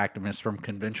your attractiveness from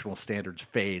conventional standards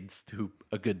fades to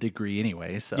a good degree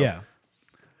anyway. So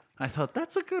I thought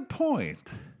that's a good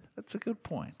point.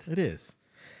 It is.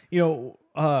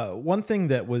 One thing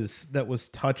that was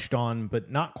touched on,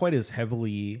 but not quite as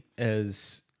heavily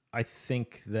as I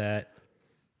think that,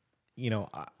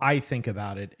 I think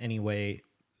about it anyway,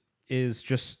 is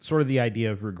just sort of the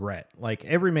idea of regret. Like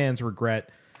every man's regret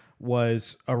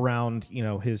was around,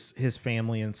 his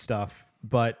family and stuff.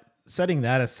 But setting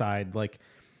that aside, like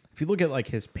if you look at like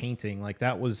his painting, like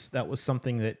that was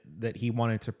something that he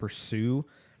wanted to pursue.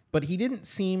 But he didn't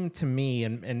seem to me,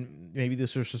 and maybe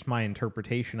this was just my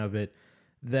interpretation of it,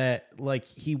 that like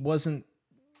he wasn't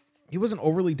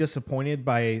overly disappointed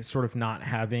by sort of not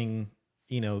having,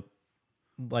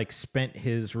 like spent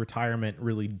his retirement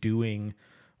really doing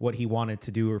what he wanted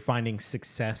to do or finding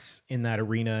success in that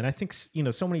arena. And I think,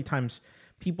 so many times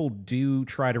people do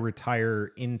try to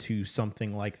retire into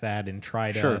something like that and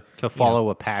try to follow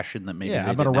a passion that maybe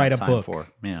I'm going to write a book for.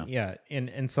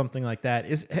 And something like that.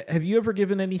 Have you ever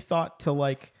given any thought to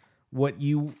like what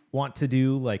you want to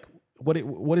do? Like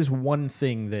what is one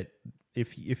thing that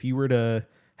if you were to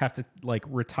have to like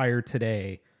retire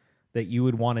today that you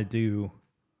would want to do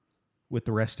with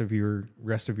the rest of your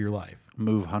life?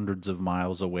 Move hundreds of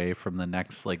miles away from the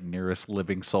next like nearest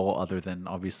living soul, other than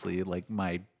obviously like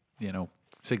my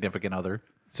significant other.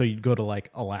 So you'd go to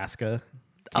like Alaska,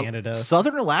 Canada.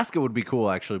 Southern Alaska would be cool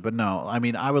actually, but no, I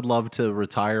mean I would love to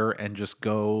retire and just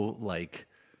go like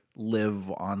live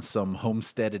on some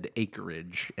homesteaded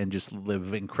acreage and just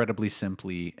live incredibly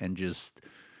simply and just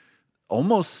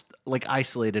almost like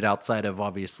isolated outside of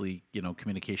obviously,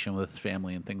 communication with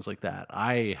family and things like that.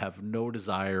 I have no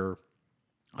desire,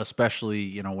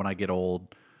 especially, when I get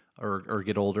old or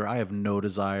get older, I have no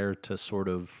desire to sort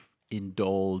of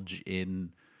indulge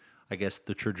in, I guess,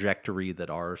 the trajectory that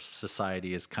our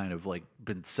society has kind of like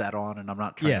been set on. And I'm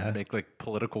not trying to make like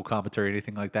political commentary or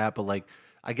anything like that, but like,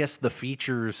 I guess the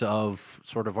features of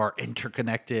sort of our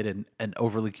interconnected and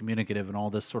overly communicative and all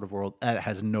this sort of world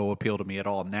has no appeal to me at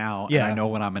all now. Yeah. And I know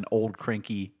when I'm an old,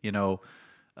 cranky,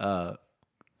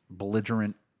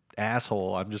 belligerent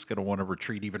asshole, I'm just going to want to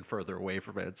retreat even further away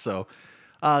from it. So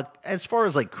as far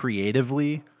as like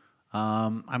creatively,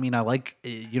 I mean, I like,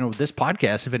 this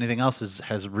podcast, if anything else,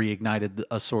 has reignited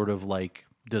a sort of like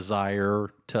desire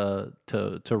to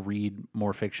read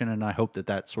more fiction. And I hope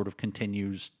that sort of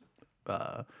continues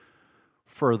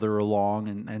further along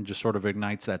and just sort of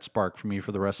ignites that spark for me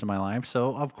for the rest of my life.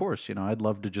 So of course, I'd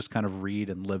love to just kind of read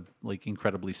and live like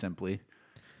incredibly simply.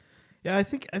 Yeah, I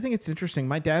think it's interesting.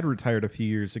 My dad retired a few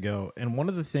years ago, and one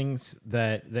of the things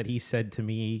that he said to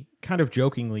me, kind of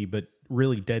jokingly but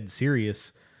really dead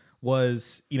serious,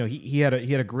 was he had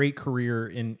a great career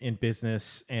in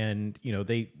business, and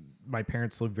my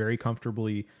parents lived very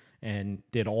comfortably and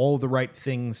did all the right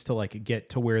things to like get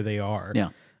to where they are. Yeah.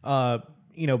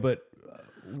 But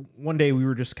one day we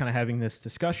were just kind of having this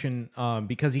discussion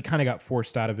because he kind of got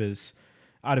forced out of his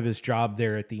job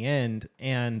there at the end,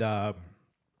 and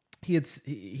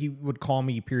he would call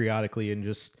me periodically and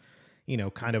just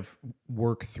kind of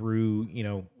work through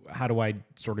how do I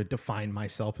sort of define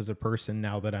myself as a person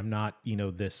now that I'm not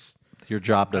this. Your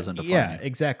job doesn't define Yeah, you.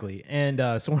 Exactly. And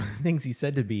so one of the things he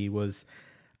said to me was,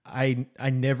 I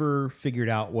never figured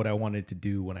out what I wanted to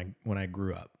do when I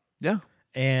grew up. Yeah.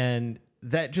 And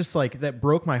that just like that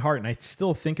broke my heart, and I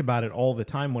still think about it all the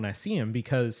time when I see him,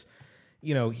 because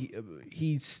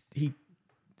he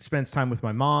spends time with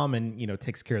my mom and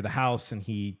takes care of the house, and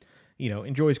he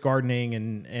enjoys gardening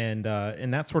and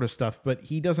that sort of stuff, but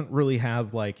he doesn't really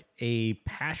have like a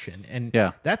passion. And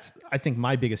that's, I think,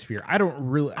 my biggest fear. I don't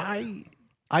really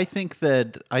I think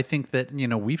that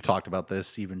we've talked about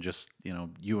this, even just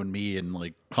you and me, and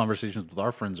like conversations with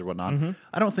our friends or whatnot. Mm-hmm.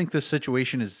 I don't think this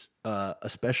situation is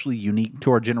especially unique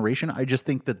to our generation. I just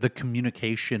think that the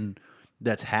communication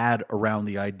that's had around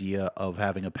the idea of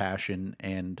having a passion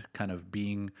and kind of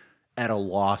being at a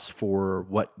loss for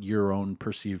what your own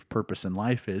perceived purpose in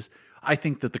life is, I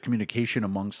think that the communication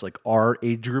amongst like our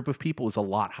age group of people is a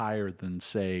lot higher than,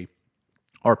 say,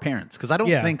 our parents. Because I don't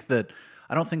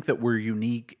think that we're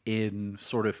unique in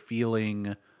sort of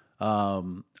feeling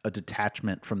a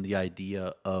detachment from the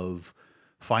idea of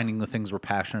finding the things we're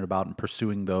passionate about and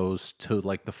pursuing those to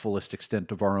like the fullest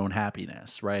extent of our own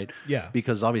happiness, right? Yeah.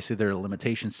 Because obviously there are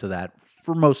limitations to that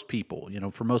for most people.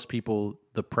 For most people,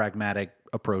 the pragmatic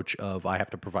approach of I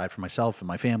have to provide for myself and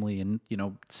my family and,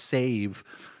 save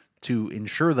to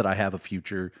ensure that I have a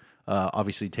future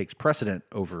obviously takes precedent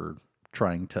over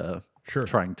trying to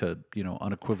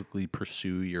unequivocally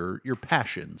pursue your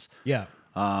passions. Yeah.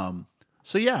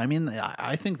 So yeah, I mean,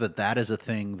 I think that is a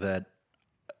thing that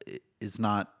is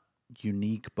not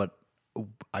unique, but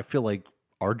I feel like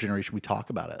our generation, we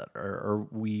talk about it, or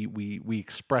we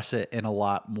express it in a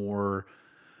lot more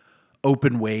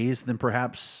open ways than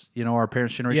perhaps our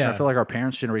parents' generation. I feel like our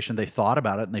parents' generation, they thought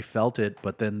about it and they felt it,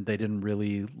 but then they didn't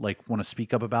really like want to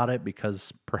speak up about it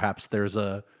because perhaps there's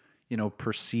a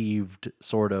perceived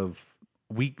sort of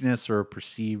weakness or a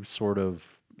perceived sort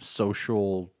of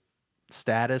social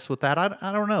status with that.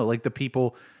 I don't know. Like the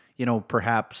people,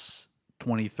 perhaps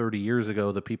 20, 30 years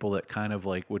ago, the people that kind of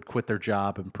like would quit their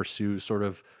job and pursue sort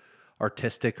of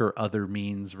artistic or other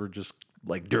means were just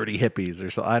like dirty hippies or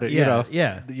so.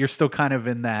 You're still kind of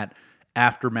in that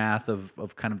aftermath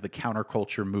of kind of the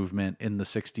counterculture movement in the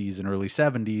 60s and early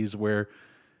 70s, where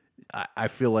I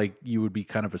feel like you would be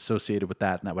kind of associated with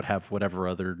that, and that would have whatever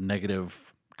other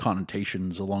negative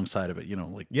connotations alongside of it.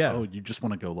 Oh, you just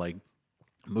want to go like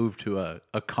move to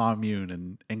a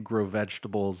commune and grow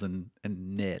vegetables and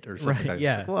knit or something like that.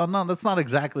 Yeah. Like, well, no, that's not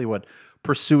exactly what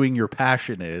pursuing your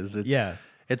passion is.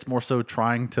 It's more so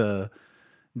trying to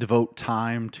devote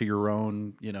time to your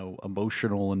own,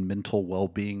 emotional and mental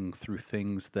well-being through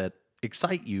things that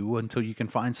excite you until you can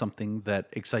find something that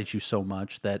excites you so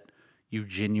much that you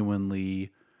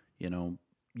genuinely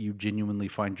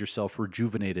find yourself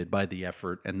rejuvenated by the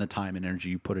effort and the time and energy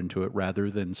you put into it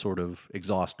rather than sort of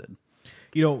exhausted.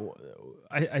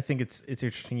 I think it's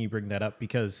interesting you bring that up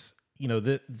because,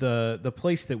 the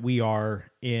place that we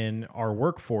are in our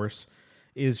workforce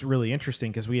is really interesting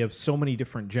because we have so many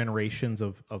different generations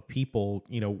of people,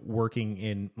 working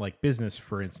in like business,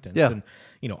 for instance. Yeah. And,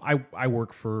 I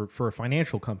work for a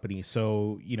financial company.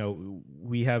 So,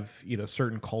 we have,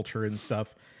 certain culture and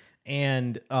stuff.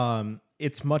 And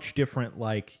it's much different,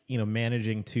 like,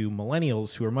 managing to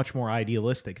millennials who are much more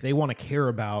idealistic. They want to care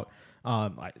about,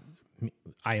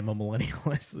 I am a millennial.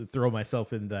 I throw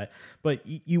myself in that, but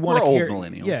you want to care. Old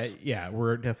millennials. Yeah,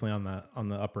 we're definitely on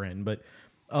the upper end. But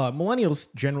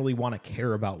millennials generally want to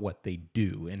care about what they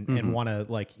do and want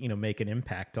to make an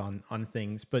impact on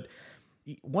things. But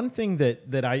one thing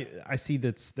that I see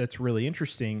that's really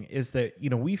interesting is that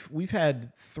we've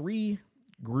had 3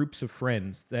 groups of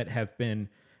friends that have been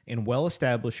in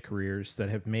well-established careers that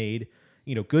have made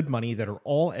good money, that are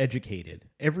all educated.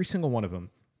 Every single one of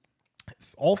them.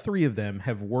 All 3 of them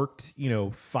have worked,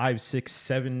 5, 6,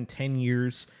 7, 10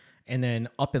 years, and then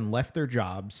up and left their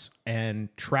jobs and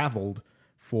traveled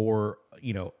for,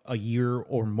 a year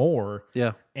or more.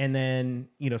 Yeah. And then,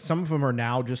 some of them are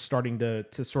now just starting to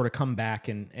sort of come back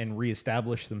and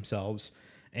reestablish themselves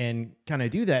and kind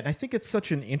of do that. And I think it's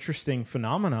such an interesting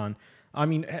phenomenon. I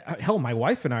mean, hell, my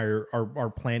wife and I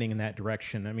are planning in that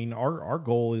direction. I mean, our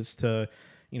goal is to,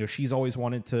 she's always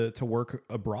wanted to work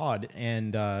abroad.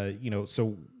 And,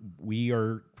 so we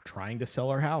are trying to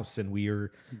sell our house, and we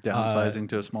are downsizing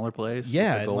to a smaller place.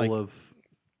 Yeah. With the goal of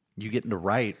you getting to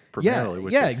write primarily.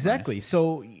 Which yeah, is exactly. Nice.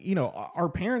 So, our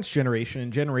parents' generation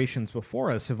and generations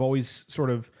before us have always sort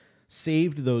of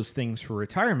saved those things for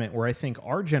retirement, where I think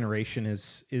our generation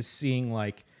is seeing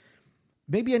like,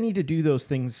 maybe I need to do those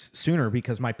things sooner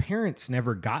because my parents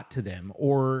never got to them,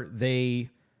 or they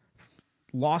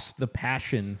lost the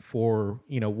passion for,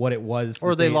 what it was.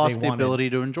 Or they lost the ability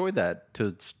to enjoy that to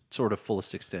its sort of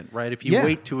fullest extent, right? If you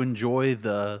wait to enjoy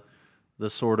the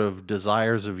sort of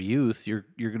desires of youth, you're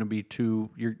going to be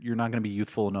you're not going to be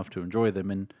youthful enough to enjoy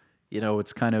them. And,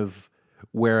 it's kind of,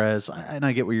 whereas, and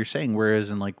I get what you're saying,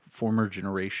 whereas in like former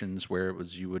generations where it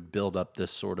was, you would build up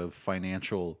this sort of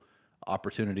financial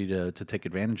opportunity to take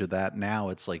advantage of that. Now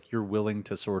it's like you're willing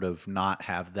to sort of not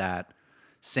have that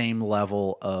same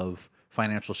level of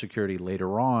financial security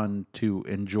later on to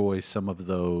enjoy some of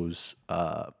those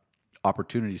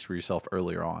opportunities for yourself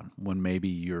earlier on, when maybe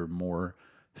you're more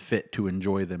fit to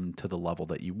enjoy them to the level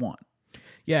that you want.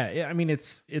 Yeah, I mean,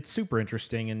 it's super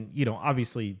interesting, and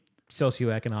obviously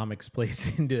socioeconomics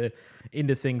plays into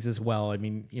things as well. I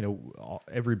mean,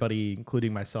 everybody,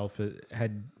 including myself,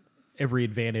 had every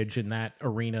advantage in that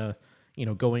arena,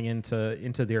 going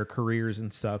into their careers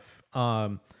and stuff.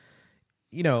 So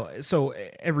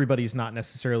everybody's not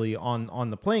necessarily on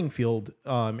the playing field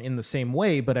in the same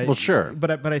way, but sure.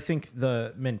 But I think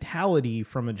the mentality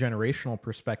from a generational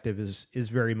perspective is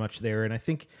very much there, and I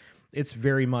think it's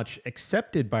very much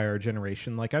accepted by our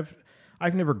generation. Like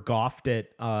I've never gawked at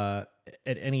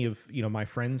any of my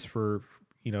friends for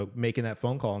making that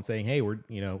phone call and saying, hey, we're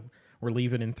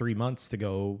leaving in 3 months to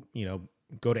go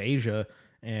to Asia,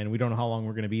 and we don't know how long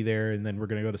we're going to be there, and then we're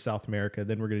going to go to South America,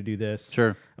 then we're going to do this.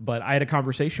 Sure. But I had a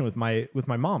conversation with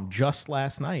my mom just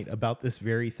last night about this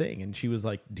very thing, and she was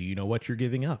like, do you know what you're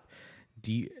giving up?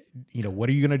 Do you what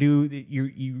are you going to do?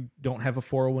 You don't have a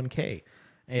 401k.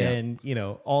 And,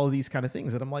 all of these kind of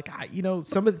things. And I'm like,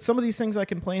 some of these things I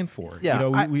can plan for.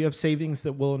 Yeah, we have savings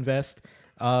that we'll invest,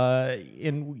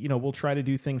 and, we'll try to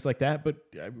do things like that. But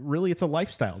really, it's a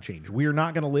lifestyle change. We are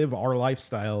not going to live our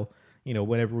lifestyle,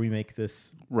 whenever we make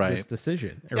this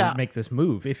decision or make this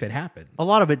move, if it happens. A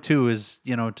lot of it, too, is,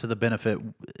 to the benefit,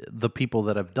 the people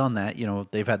that have done that,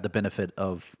 they've had the benefit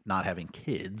of not having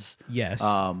kids. Yes.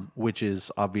 Which is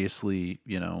obviously,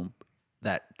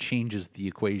 that changes the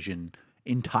equation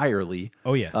entirely.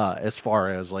 Oh, yes. As far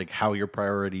as like how your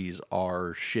priorities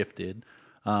are shifted.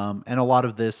 And a lot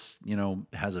of this,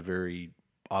 has a very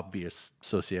obvious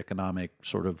socioeconomic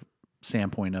sort of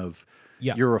standpoint of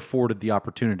you're afforded the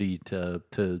opportunity to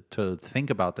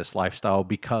think about this lifestyle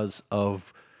because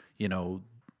of,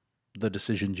 the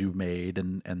decisions you've made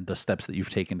and the steps that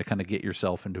you've taken to kind of get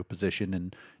yourself into a position.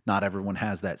 And not everyone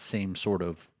has that same sort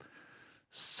of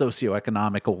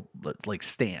socioeconomical like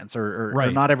stance or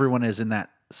not everyone is in that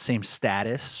same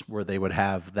status where they would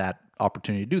have that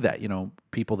opportunity to do that.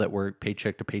 People that work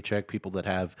paycheck to paycheck, people that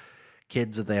have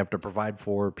kids that they have to provide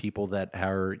for, people that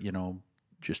are,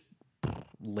 just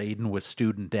laden with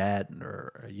student debt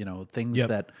or, things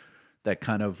that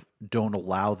kind of don't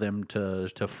allow them to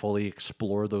fully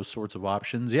explore those sorts of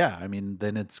options. Yeah. I mean,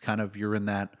 then it's kind of, you're in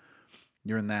that,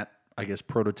 I guess,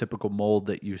 prototypical mold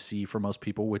that you see for most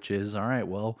people, which is, all right,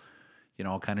 well,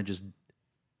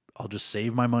 I'll just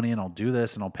save my money and I'll do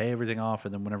this and I'll pay everything off.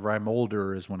 And then whenever I'm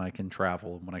older is when I can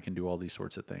travel and when I can do all these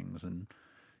sorts of things. And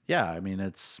yeah, I mean,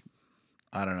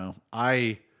 I don't know.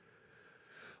 I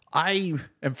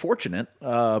am fortunate,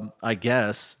 I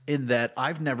guess, in that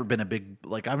I've never been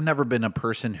a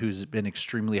person who's been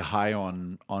extremely high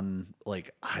on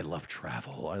like, I love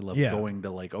travel. I love going to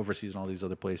like overseas and all these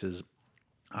other places.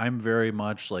 I'm very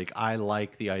much like, I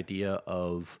like the idea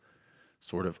of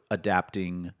sort of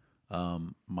adapting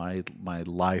my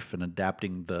life and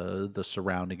adapting the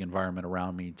surrounding environment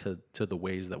around me to the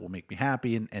ways that will make me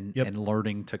happy and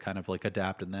learning to kind of like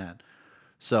adapt in that.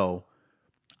 So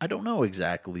I don't know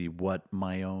exactly what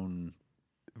my own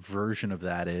version of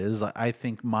that is. I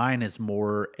think mine is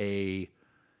more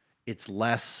it's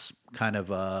less kind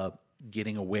of a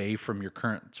getting away from your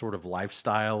current sort of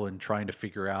lifestyle and trying to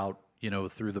figure out,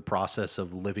 through the process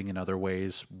of living in other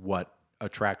ways, what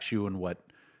attracts you and what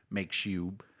makes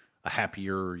you a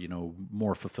happier,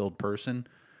 more fulfilled person.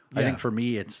 I think for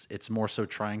me, it's more so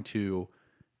trying to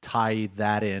tie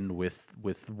that in with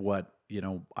what, you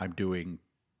know, I'm doing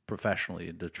professionally,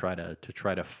 and to try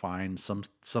to find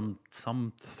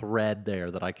some thread there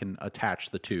that I can attach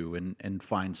the two and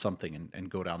find something and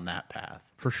go down that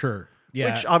path. For sure. Yeah.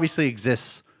 Which obviously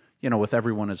exists, you know, with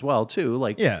everyone as well too.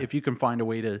 Like, if you can find a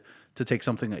way to take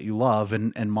something that you love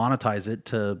and monetize it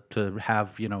to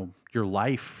have, you know, your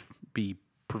life be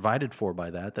provided for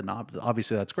by that, then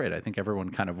obviously that's great. I think everyone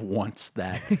kind of wants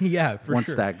that.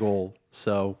 Wants that goal.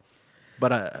 So,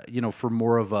 but you know, for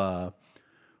more of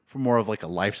like a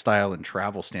lifestyle and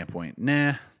travel standpoint,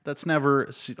 that's never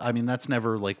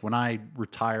like, when I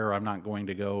retire, I'm not going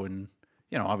to go and,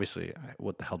 you know, obviously,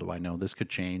 what the hell do I know? This could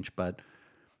change, but,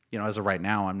 you know, as of right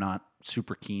now, I'm not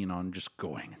super keen on just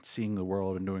going and seeing the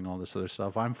world and doing all this other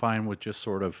stuff. I'm fine with just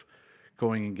sort of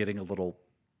going and getting a little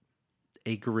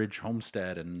acreage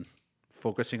homestead and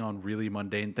focusing on really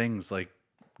mundane things like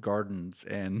gardens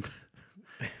and,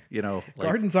 you know, like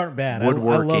gardens aren't bad.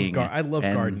 Woodworking. I love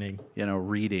gardening. You know,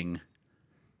 reading.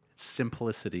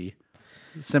 Simplicity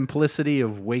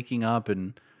of waking up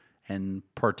and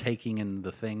partaking in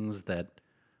the things that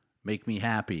make me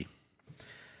happy.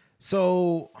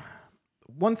 So,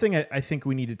 one thing I think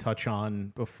we need to touch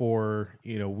on before,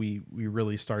 you know, we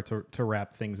really start to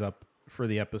wrap things up for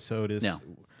the episode is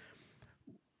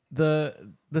the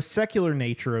secular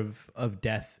nature of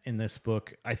death in this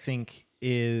book. I think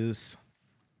is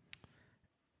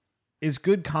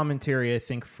good commentary, I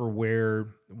think, for where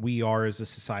we are as a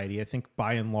society. I think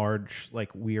by and large, like,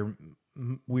 we're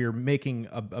making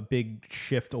a big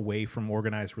shift away from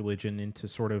organized religion into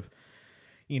sort of,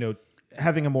 you know,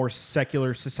 having a more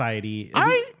secular society.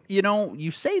 You know,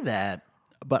 you say that,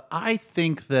 but I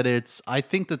think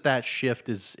that shift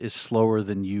is slower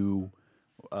than you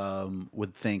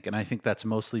would think. And I think that's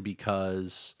mostly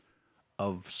because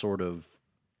of sort of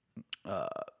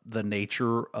the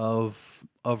nature of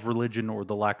religion, or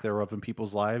the lack thereof, in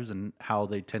people's lives, and how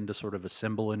they tend to sort of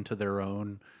assemble into their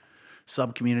own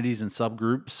sub-communities and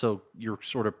subgroups. So your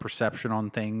sort of perception on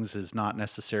things is not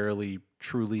necessarily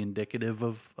truly indicative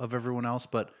of everyone else.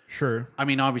 But sure, I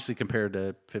mean, obviously, compared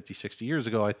to 50, 60 years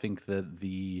ago, I think that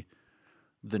the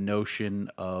notion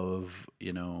of,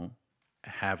 you know,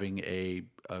 having a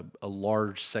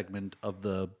large segment of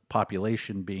the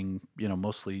population being, you know,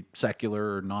 mostly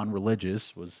secular or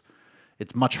non-religious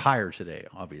it's much higher today,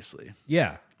 obviously.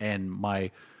 Yeah. And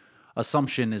my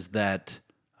assumption is that,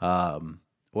 well,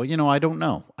 you know, I don't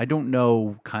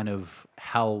know kind of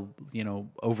how, you know,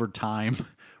 over time,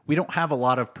 we don't have a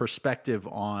lot of perspective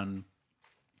on,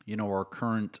 you know, our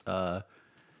current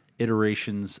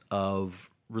iterations of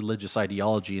religious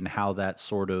ideology and how that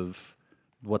sort of,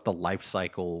 what the life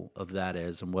cycle of that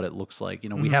is and what it looks like. You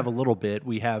know, we have a little bit.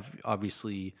 We have,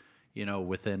 obviously, you know,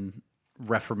 within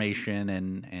Reformation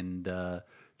and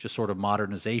just sort of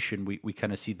modernization, we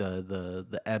kind of see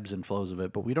the ebbs and flows of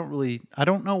it, but I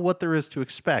don't know what there is to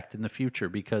expect in the future,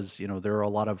 because, you know, there are a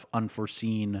lot of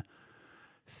unforeseen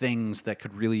things that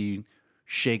could really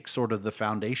shake sort of the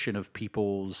foundation of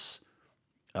people's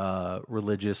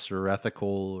religious or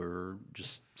ethical or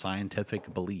just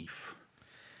scientific belief.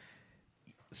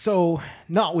 So,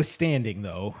 notwithstanding,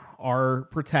 though, our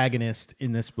protagonist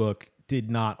in this book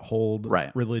did not hold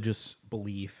religious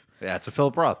belief. Yeah, it's a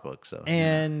Philip Roth book, so.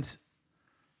 And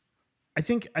I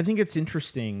think it's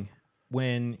interesting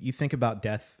when you think about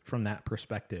death from that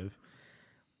perspective.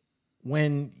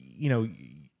 When, you know,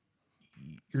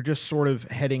 you're just sort of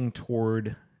heading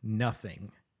toward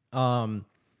nothing. How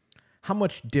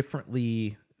much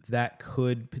differently that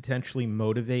could potentially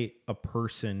motivate a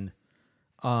person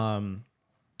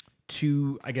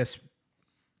to, I guess,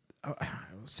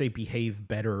 say behave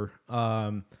better,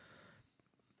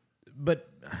 but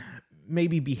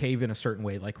maybe behave in a certain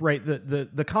way. Like, right,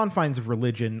 the confines of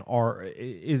religion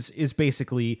is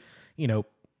basically, you know,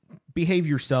 behave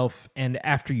yourself, and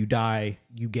after you die,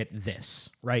 you get this,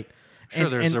 right? Sure,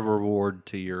 there's a reward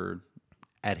to your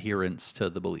adherence to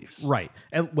the beliefs, right?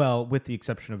 And, well, with the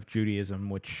exception of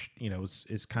Judaism, which, you know,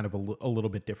 is kind of a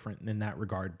little bit different in that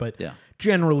regard, but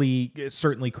generally,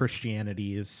 certainly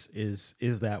Christianity is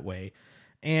that way.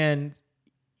 And,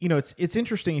 you know, it's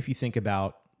interesting if you think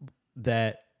about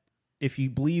that. If you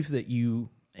believe that you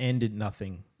ended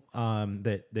nothing,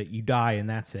 that you die and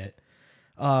that's it,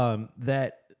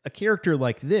 that a character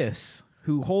like this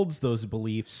who holds those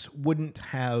beliefs wouldn't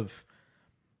have,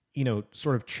 you know,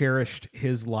 sort of cherished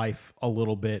his life a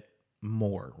little bit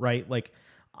more, right? Like,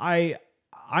 I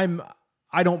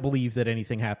don't believe that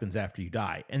anything happens after you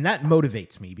die, and that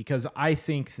motivates me, because I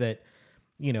think that,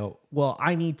 you know, well,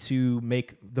 I need to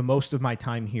make the most of my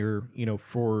time here, you know,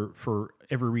 for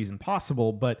every reason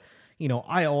possible. But,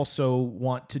 I also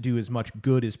want to do as much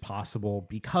good as possible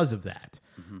because of that.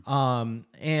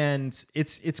 And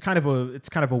it's kind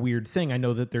of a weird thing. I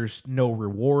know that there's no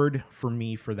reward for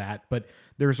me for that, but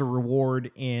there's a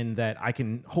reward in that I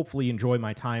can hopefully enjoy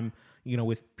my time,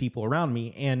 with people around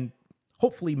me, and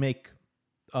hopefully make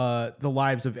the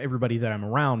lives of everybody that I'm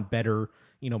around better,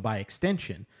 by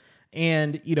extension.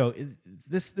 And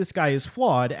this guy is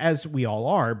flawed, as we all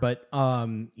are, but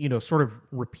sort of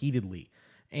repeatedly.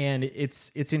 And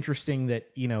it's interesting that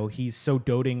he's so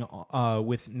doting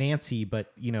with Nancy,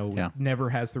 but never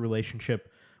has the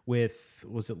relationship with,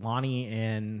 was it Lonnie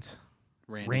and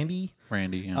Randy?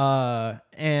 Yeah.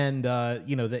 And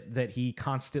that he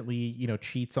constantly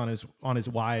cheats on his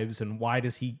wives, and why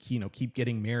does he keep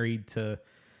getting married to,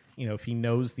 if he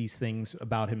knows these things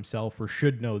about himself, or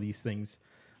should know these things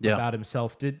about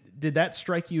himself. Did that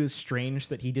strike you as strange,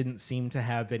 that he didn't seem to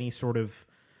have any sort of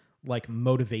like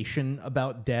motivation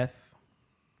about death,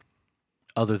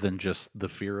 other than just the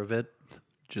fear of it,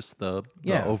 just the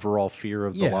overall fear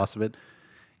of the loss of it?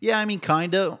 Yeah, I mean,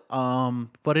 kind of.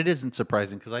 But it isn't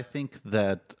surprising, because I think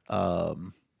that I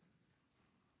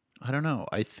don't know.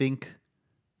 I think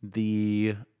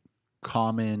the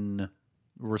common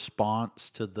response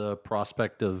to the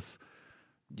prospect of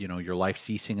your life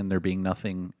ceasing and there being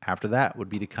nothing after that would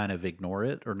be to kind of ignore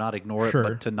it, or not ignore it,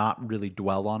 but to not really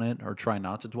dwell on it, or try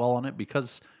not to dwell on it,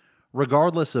 because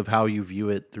regardless of how you view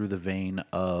it through the vein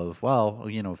of, well,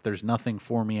 if there's nothing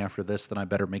for me after this, then I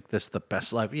better make this the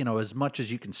best life, as much as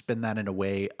you can spin that in a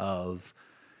way of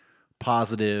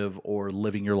positive, or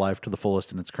living your life to the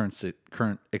fullest in its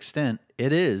current extent,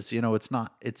 it is, it's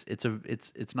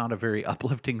not a very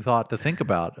uplifting thought to think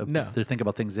about. No. To think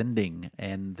about things ending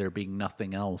and there being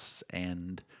nothing else,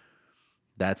 and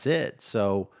that's it.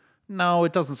 So no,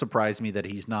 it doesn't surprise me that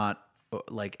he's not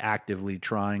like actively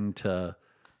trying to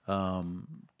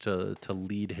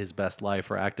lead his best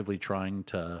life, or actively trying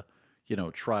to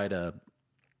try to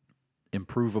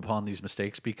improve upon these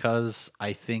mistakes, because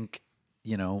I think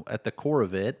at the core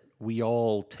of it, we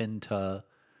all tend to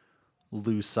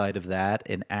lose sight of that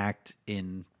and act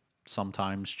in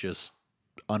sometimes just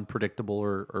unpredictable,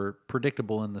 or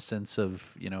predictable in the sense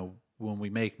of, when we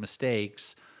make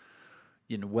mistakes,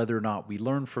 whether or not we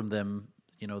learn from them,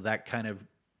 that kind of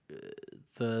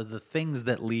the things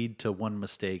that lead to one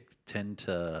mistake tend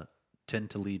to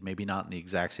lead, maybe not in the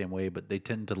exact same way, but they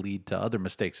tend to lead to other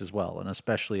mistakes as well. And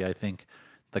especially, I think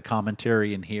the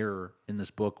commentary in here in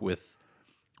this book with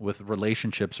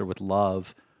relationships, or with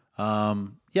love,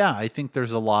 I think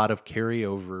there's a lot of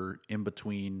carryover in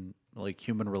between, like,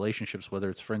 human relationships, whether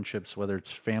it's friendships, whether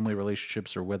it's family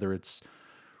relationships, or whether it's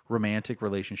romantic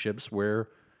relationships, where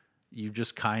you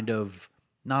just kind of,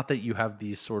 not that you have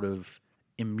these sort of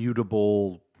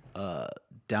immutable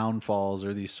downfalls,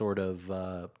 or these sort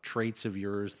of traits of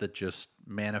yours that just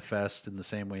manifest in the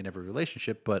same way in every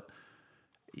relationship, but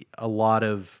a lot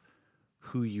of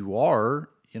who you are,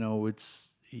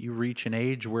 you reach an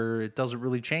age where it doesn't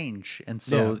really change. And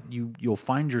so you'll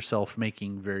find yourself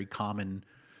making very common,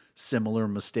 similar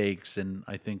mistakes. And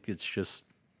I think it's just,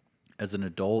 as an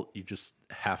adult, you just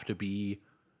have to be,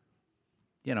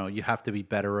 you have to be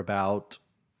better about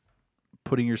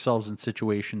putting yourselves in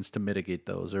situations to mitigate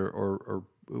those, or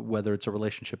whether it's a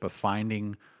relationship, of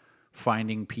finding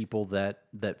people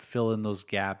that fill in those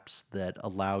gaps, that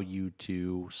allow you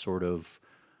to sort of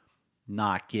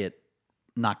not get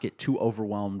too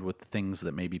overwhelmed with the things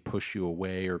that maybe push you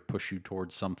away, or push you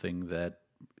towards something that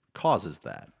causes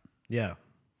that. Yeah.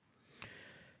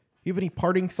 You have any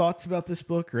parting thoughts about this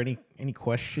book, or any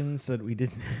questions that we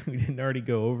didn't already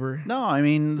go over? No, I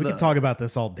mean, we could talk about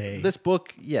this all day. This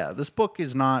book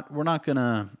is not, we're not going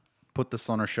to put this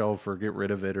on our shelf, or get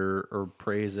rid of it, or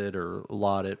praise it, or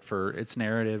laud it for its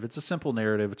narrative. It's a simple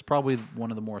narrative. It's probably one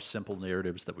of the more simple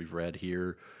narratives that we've read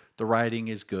here. The writing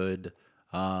is good.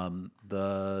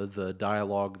 The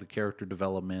dialogue, the character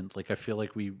development, like, I feel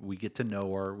like we get to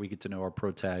know our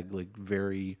protag, like,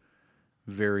 very,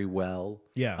 very well.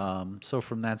 Yeah. So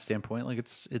from that standpoint, like,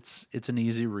 it's an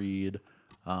easy read.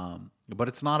 But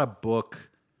it's not a book,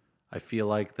 I feel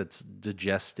like, that's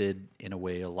digested in a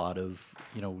way a lot of,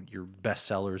 your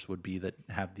bestsellers would be, that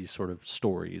have these sort of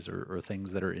stories, or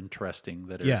things that are interesting,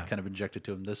 that are kind of injected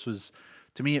to them. This was,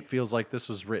 to me, it feels like this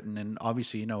was written, and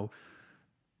obviously,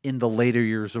 in the later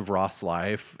years of Roth's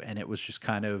life, and it was just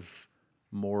kind of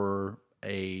more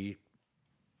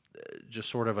just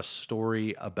sort of a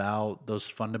story about those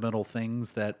fundamental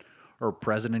things that are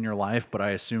present in your life, but I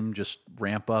assume just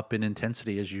ramp up in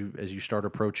intensity as you start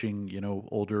approaching,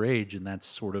 older age, and that's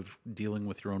sort of dealing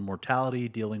with your own mortality,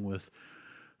 dealing with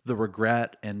the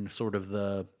regret, and sort of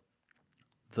the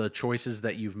the choices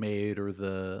that you've made or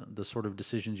the sort of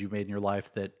decisions you've made in your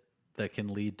life that can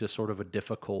lead to sort of a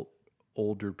difficult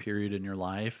older period in your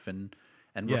life, and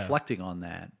reflecting on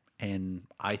that. And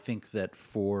I think that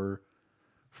for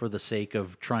the sake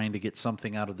of trying to get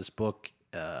something out of this book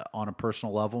on a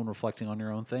personal level and reflecting on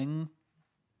your own thing,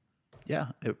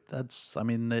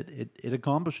 it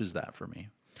accomplishes that for me.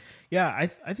 Yeah,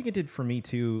 I think it did for me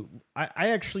too. I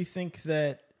actually think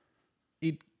that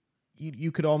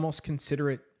you could almost consider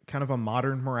it kind of a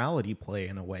modern morality play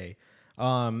in a way.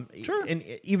 Sure. And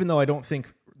even though I don't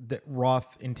think that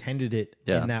Roth intended it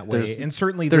in that way, and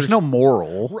certainly there's no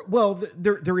moral. Well,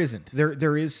 there isn't.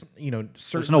 There is, certainly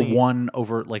there's no one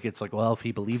over, like, it's like, well, if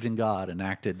he believed in God and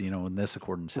acted, in this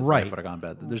accordance, his life would have gone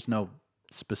bad. There's no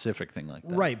specific thing like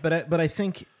that. Right, but I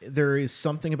think there is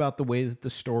something about the way that the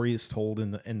story is told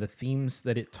and the themes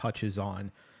that it touches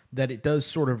on, that it does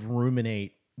sort of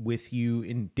ruminate with you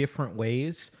in different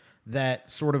ways that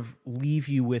sort of leave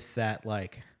you with that,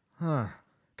 like,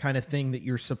 kind of thing that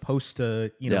you're supposed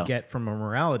to, get from a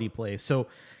morality play. So,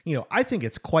 I think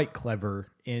it's quite clever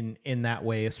in that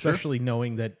way, especially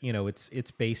knowing that,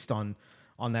 it's based on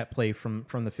that play from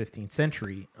the 15th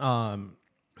century.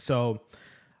 So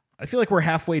I feel like we're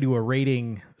halfway to a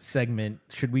rating segment.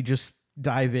 Should we just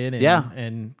dive in?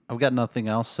 And I've got nothing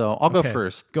else, so I'll go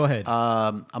first. Go ahead.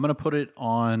 I'm going to put it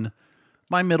on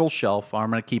my middle shelf. I'm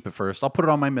going to keep it first. I'll put it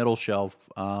on my middle shelf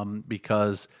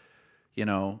because,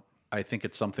 I think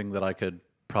it's something that I could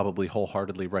probably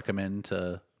wholeheartedly recommend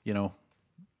to,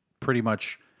 pretty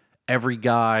much every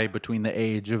guy between the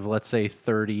age of, let's say,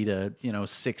 30 to,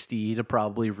 60 to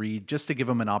probably read, just to give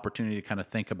them an opportunity to kind of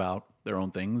think about their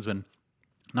own things, and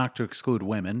not to exclude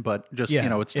women, but just,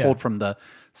 it's told from the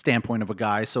standpoint of a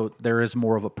guy. So there is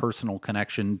more of a personal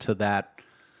connection to that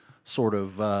sort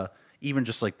of, even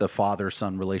just like the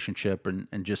father-son relationship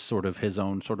and just sort of his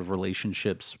own sort of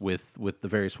relationships with the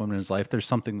various women in his life. There's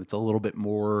something that's a little bit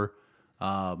more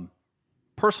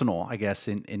personal, I guess,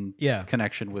 in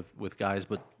connection with guys,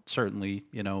 but certainly,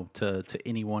 to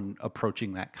anyone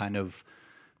approaching that kind of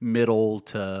middle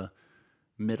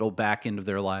back end of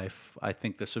their life, I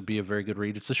think this would be a very good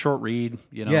read. It's a short read,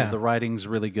 the writing's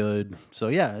really good. So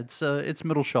it's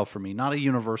middle shelf for me. Not a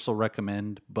universal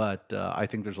recommend, but I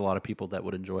think there's a lot of people that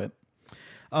would enjoy it.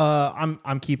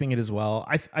 I'm keeping it as well.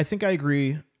 I think I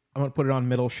agree. I'm gonna put it on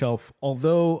middle shelf,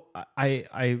 although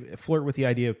I flirt with the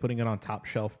idea of putting it on top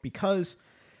shelf, because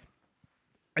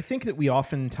I think that we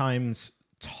oftentimes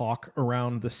talk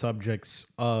around the subjects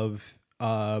of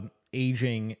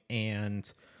aging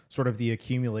and sort of the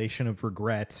accumulation of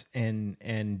regret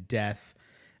and death.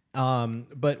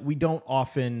 But we don't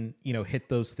often, hit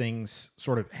those things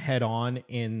sort of head on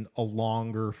in a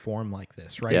longer form like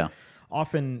this, right? Yeah.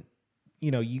 Often,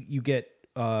 you get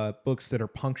books that are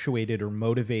punctuated or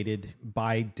motivated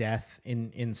by death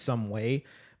in some way,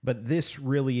 but this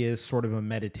really is sort of a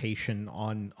meditation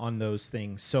on those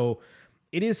things. So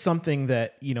it is something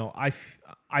that,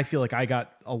 I feel like I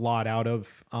got a lot out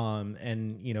of, and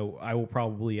I will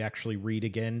probably actually read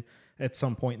again at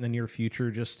some point in the near future,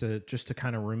 just to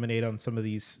kind of ruminate on some of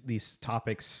these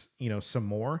topics, some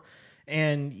more.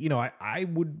 And I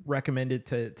would recommend it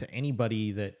to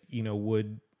anybody that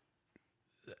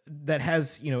that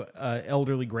has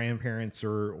elderly grandparents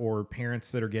or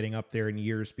parents that are getting up there in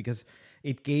years, because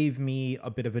it gave me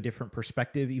a bit of a different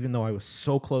perspective, even though I was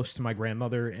so close to my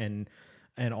grandmother and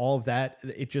all of that.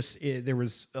 There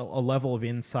was a level of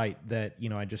insight that,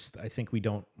 I think we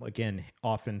don't, again,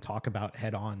 often talk about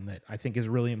head on, that I think is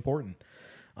really important.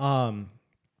 I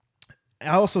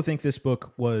also think this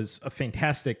book was a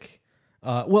fantastic,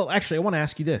 actually, I want to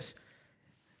ask you this.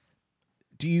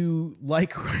 Do you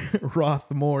like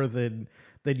Roth more than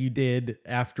you did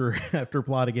after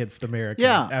Plot Against America?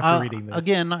 Yeah, after reading this.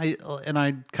 Again, I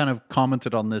kind of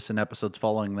commented on this in episodes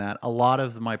following that. A lot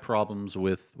of my problems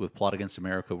with Plot Against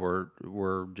America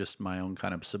were just my own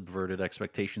kind of subverted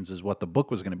expectations as what the book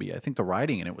was going to be. I think the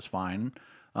writing in it was fine,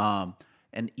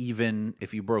 and even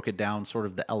if you broke it down, sort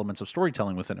of the elements of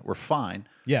storytelling within it were fine.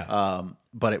 Yeah.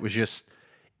 But it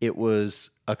was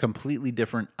a completely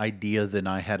different idea than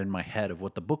I had in my head of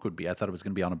what the book would be. I thought it was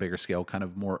going to be on a bigger scale, kind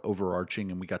of more overarching,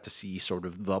 and we got to see sort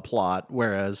of the plot,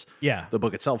 whereas the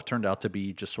book itself turned out to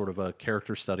be just sort of a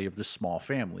character study of this small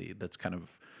family that's kind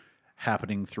of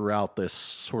happening throughout this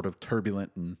sort of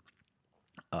turbulent and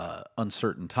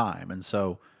uncertain time. And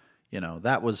so,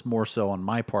 that was more so on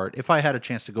my part. If I had a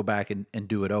chance to go back and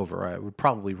do it over, I would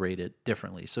probably rate it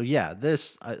differently. So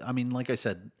this, I mean, like I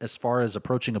said, as far as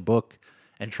approaching a book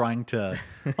and trying to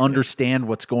understand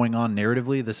what's going on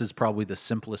narratively, this is probably the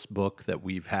simplest book that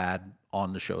we've had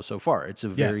on the show so far. It's a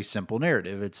very simple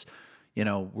narrative. It's,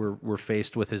 we're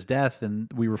faced with his death,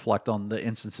 and we reflect on the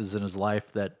instances in his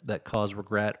life that cause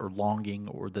regret or longing,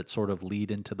 or that sort of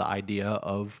lead into the idea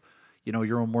of,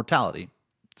 your own mortality.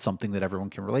 Something that everyone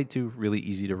can relate to, really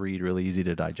easy to read, really easy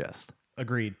to digest.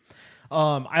 Agreed.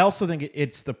 I also think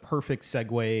it's the perfect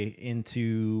segue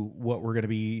into what we're going to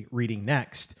be reading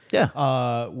next.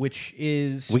 Yeah. Which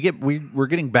is we're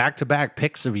getting back-to-back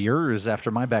picks of yours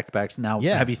after my back-to-backs. Now,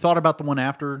 Have you thought about the one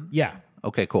after? Yeah.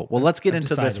 Okay, cool. Well, let's get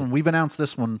into this one. We've announced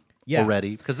this one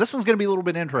already, because this one's going to be a little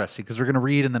bit interesting, because we're going to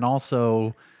read and then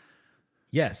also...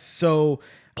 Yes. So...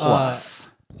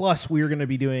 Plus, we're going to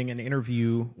be doing an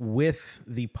interview with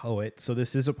the poet. So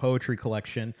this is a poetry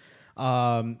collection.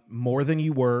 More Than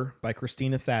You Were by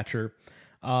Christina Thatcher.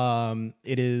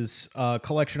 It is a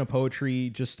collection of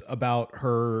poetry just about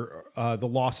her, the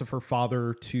loss of her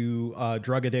father to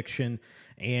drug addiction,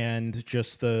 and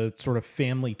just the sort of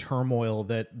family turmoil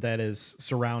that has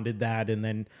surrounded that, and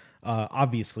then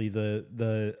obviously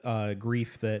the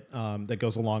grief that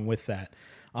goes along with that.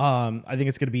 I think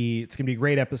it's gonna be a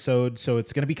great episode. So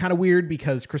it's gonna be kind of weird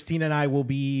because Christina and I will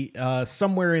be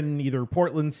somewhere in either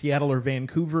Portland, Seattle, or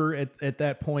Vancouver at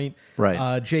that point.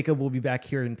 Right. Jacob will be back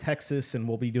here in Texas, and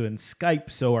we'll be doing Skype,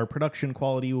 so our production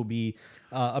quality will be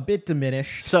a bit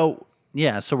diminished. So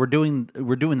we're doing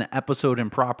the episode in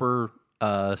proper.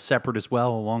 Separate as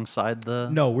well, alongside the...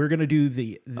 No, we're gonna do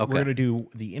we're gonna do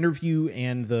the interview,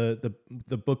 and the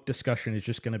book discussion is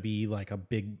just gonna be like a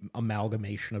big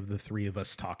amalgamation of the three of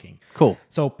us talking. Cool.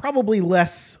 So probably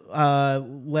less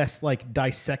like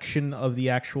dissection of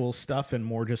the actual stuff, and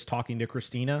more just talking to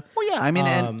Christina. Well, yeah,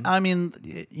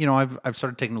 I've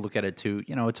started taking a look at it too.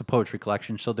 It's a poetry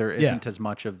collection, so there isn't as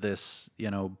much of this.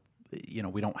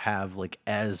 We don't have like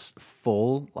as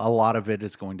full. A lot of it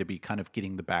is going to be kind of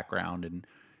getting the background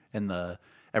and the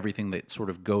everything that sort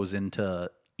of goes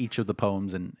into each of the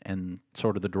poems and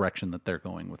sort of the direction that they're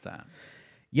going with that.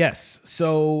 Yes.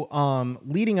 So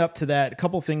leading up to that, a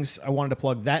couple things I wanted to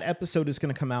plug. That episode is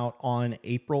going to come out on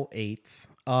April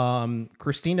 8th.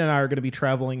 Christina and I are going to be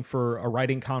traveling for a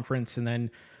writing conference, and then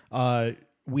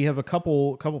we have a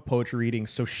couple poetry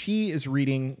readings. So she is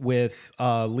reading with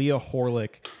Leah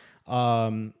Horlick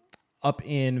up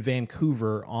in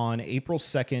Vancouver on April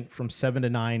 2nd from 7 to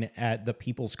 9 at the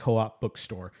People's Co-op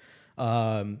bookstore.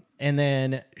 And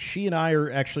then she and I are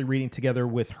actually reading together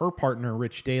with her partner,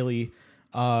 Rich Daly,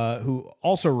 who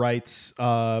also writes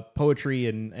poetry,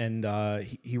 and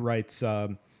he writes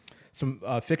some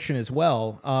fiction as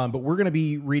well. But we're going to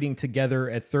be reading together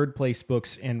at Third Place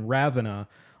Books in Ravenna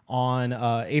on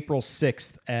April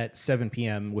 6th at 7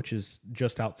 p.m., which is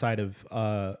just outside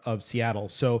of Seattle.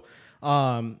 So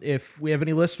if we have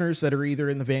any listeners that are either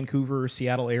in the Vancouver or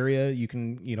Seattle area, you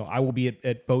can, I will be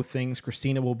at both things.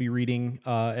 Christina will be reading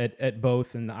at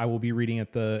both, and I will be reading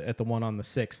at the one on the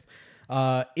 6th.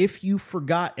 If you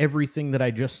forgot everything that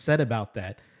I just said about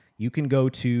that, you can go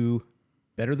to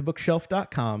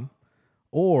betterthebookshelf.com,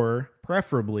 or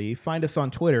preferably find us on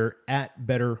Twitter at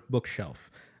betterbookshelf.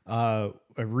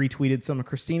 I've retweeted some of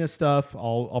Christina's stuff.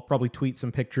 I'll probably tweet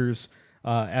some pictures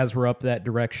as we're up that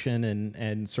direction,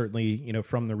 and certainly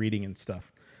from the reading and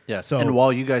stuff. Yeah. So, and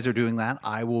while you guys are doing that,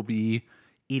 I will be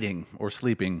eating or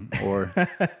sleeping or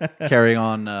carrying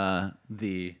on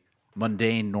the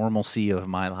mundane normalcy of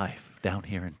my life down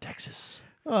here in Texas.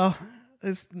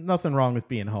 There's nothing wrong with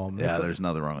being home. Yeah, there's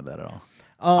nothing wrong with that at all.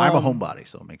 I'm a homebody,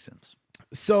 so it makes sense.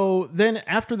 So then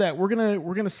after that, we're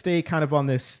gonna stay kind of on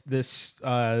this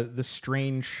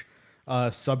strange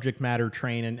subject matter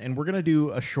train, and we're gonna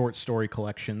do a short story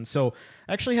collection. So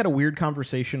I actually had a weird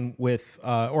conversation with,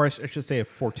 or I should say, a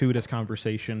fortuitous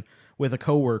conversation with a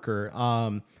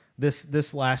coworker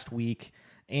this last week,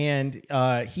 and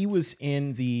he was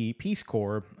in the Peace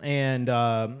Corps, and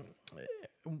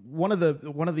one of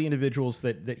the individuals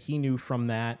that he knew from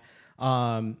that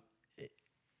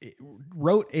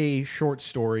wrote a short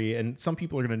story, and some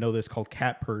people are going to know this, called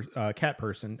Cat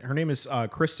Person. Her name is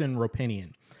Kristen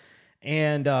Ropinian.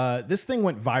 And this thing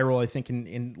went viral, I think,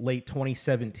 in late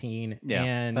 2017. Yeah,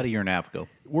 and about a year and a half ago.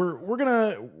 We're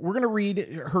gonna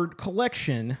read her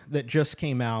collection that just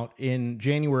came out in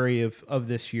January of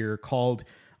this year, called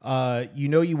 "You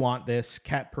Know You Want This: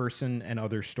 Cat Person and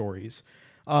Other Stories."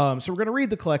 So we're gonna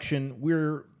read the collection.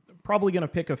 We're probably going to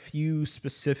pick a few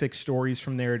specific stories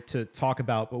from there to talk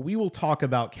about, but we will talk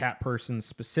about Cat Person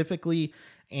specifically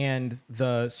and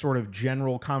the sort of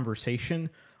general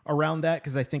conversation around that,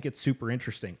 because I think it's super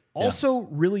interesting. Yeah. Also,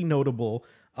 really notable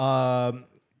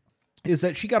is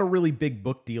that she got a really big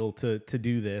book deal to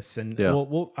do this, and I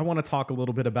want to talk a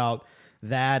little bit about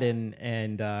that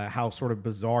and how sort of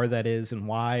bizarre that is, and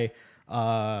why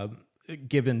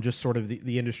given just sort of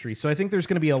the industry. So I think there's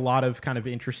going to be a lot of kind of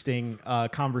interesting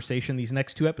conversation these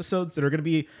next 2 episodes that are going to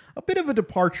be a bit of a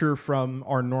departure from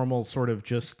our normal sort of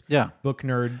just book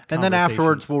nerd. And then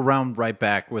afterwards we'll round right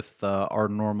back with our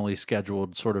normally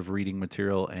scheduled sort of reading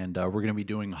material, and we're going to be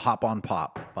doing Hop on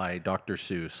Pop by Dr.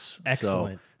 Seuss.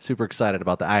 Excellent. So, super excited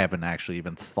about that. I haven't actually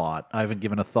even I haven't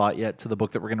given a thought yet to the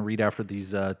book that we're going to read after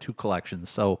these 2 collections.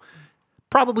 So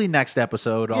probably next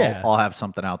episode, I'll have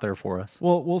something out there for us.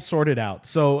 We'll sort it out.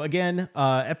 So again,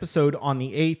 episode on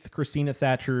the 8th, Christina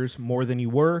Thatcher's More Than You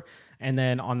Were. And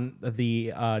then on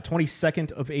the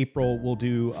 22nd of April, we'll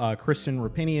do Kristen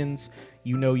Rapinian's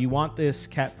You Know You Want This,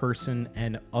 Cat Person,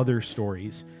 and Other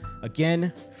Stories.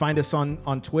 Again, find us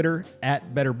on Twitter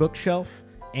at Better Bookshelf.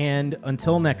 And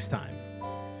until next time.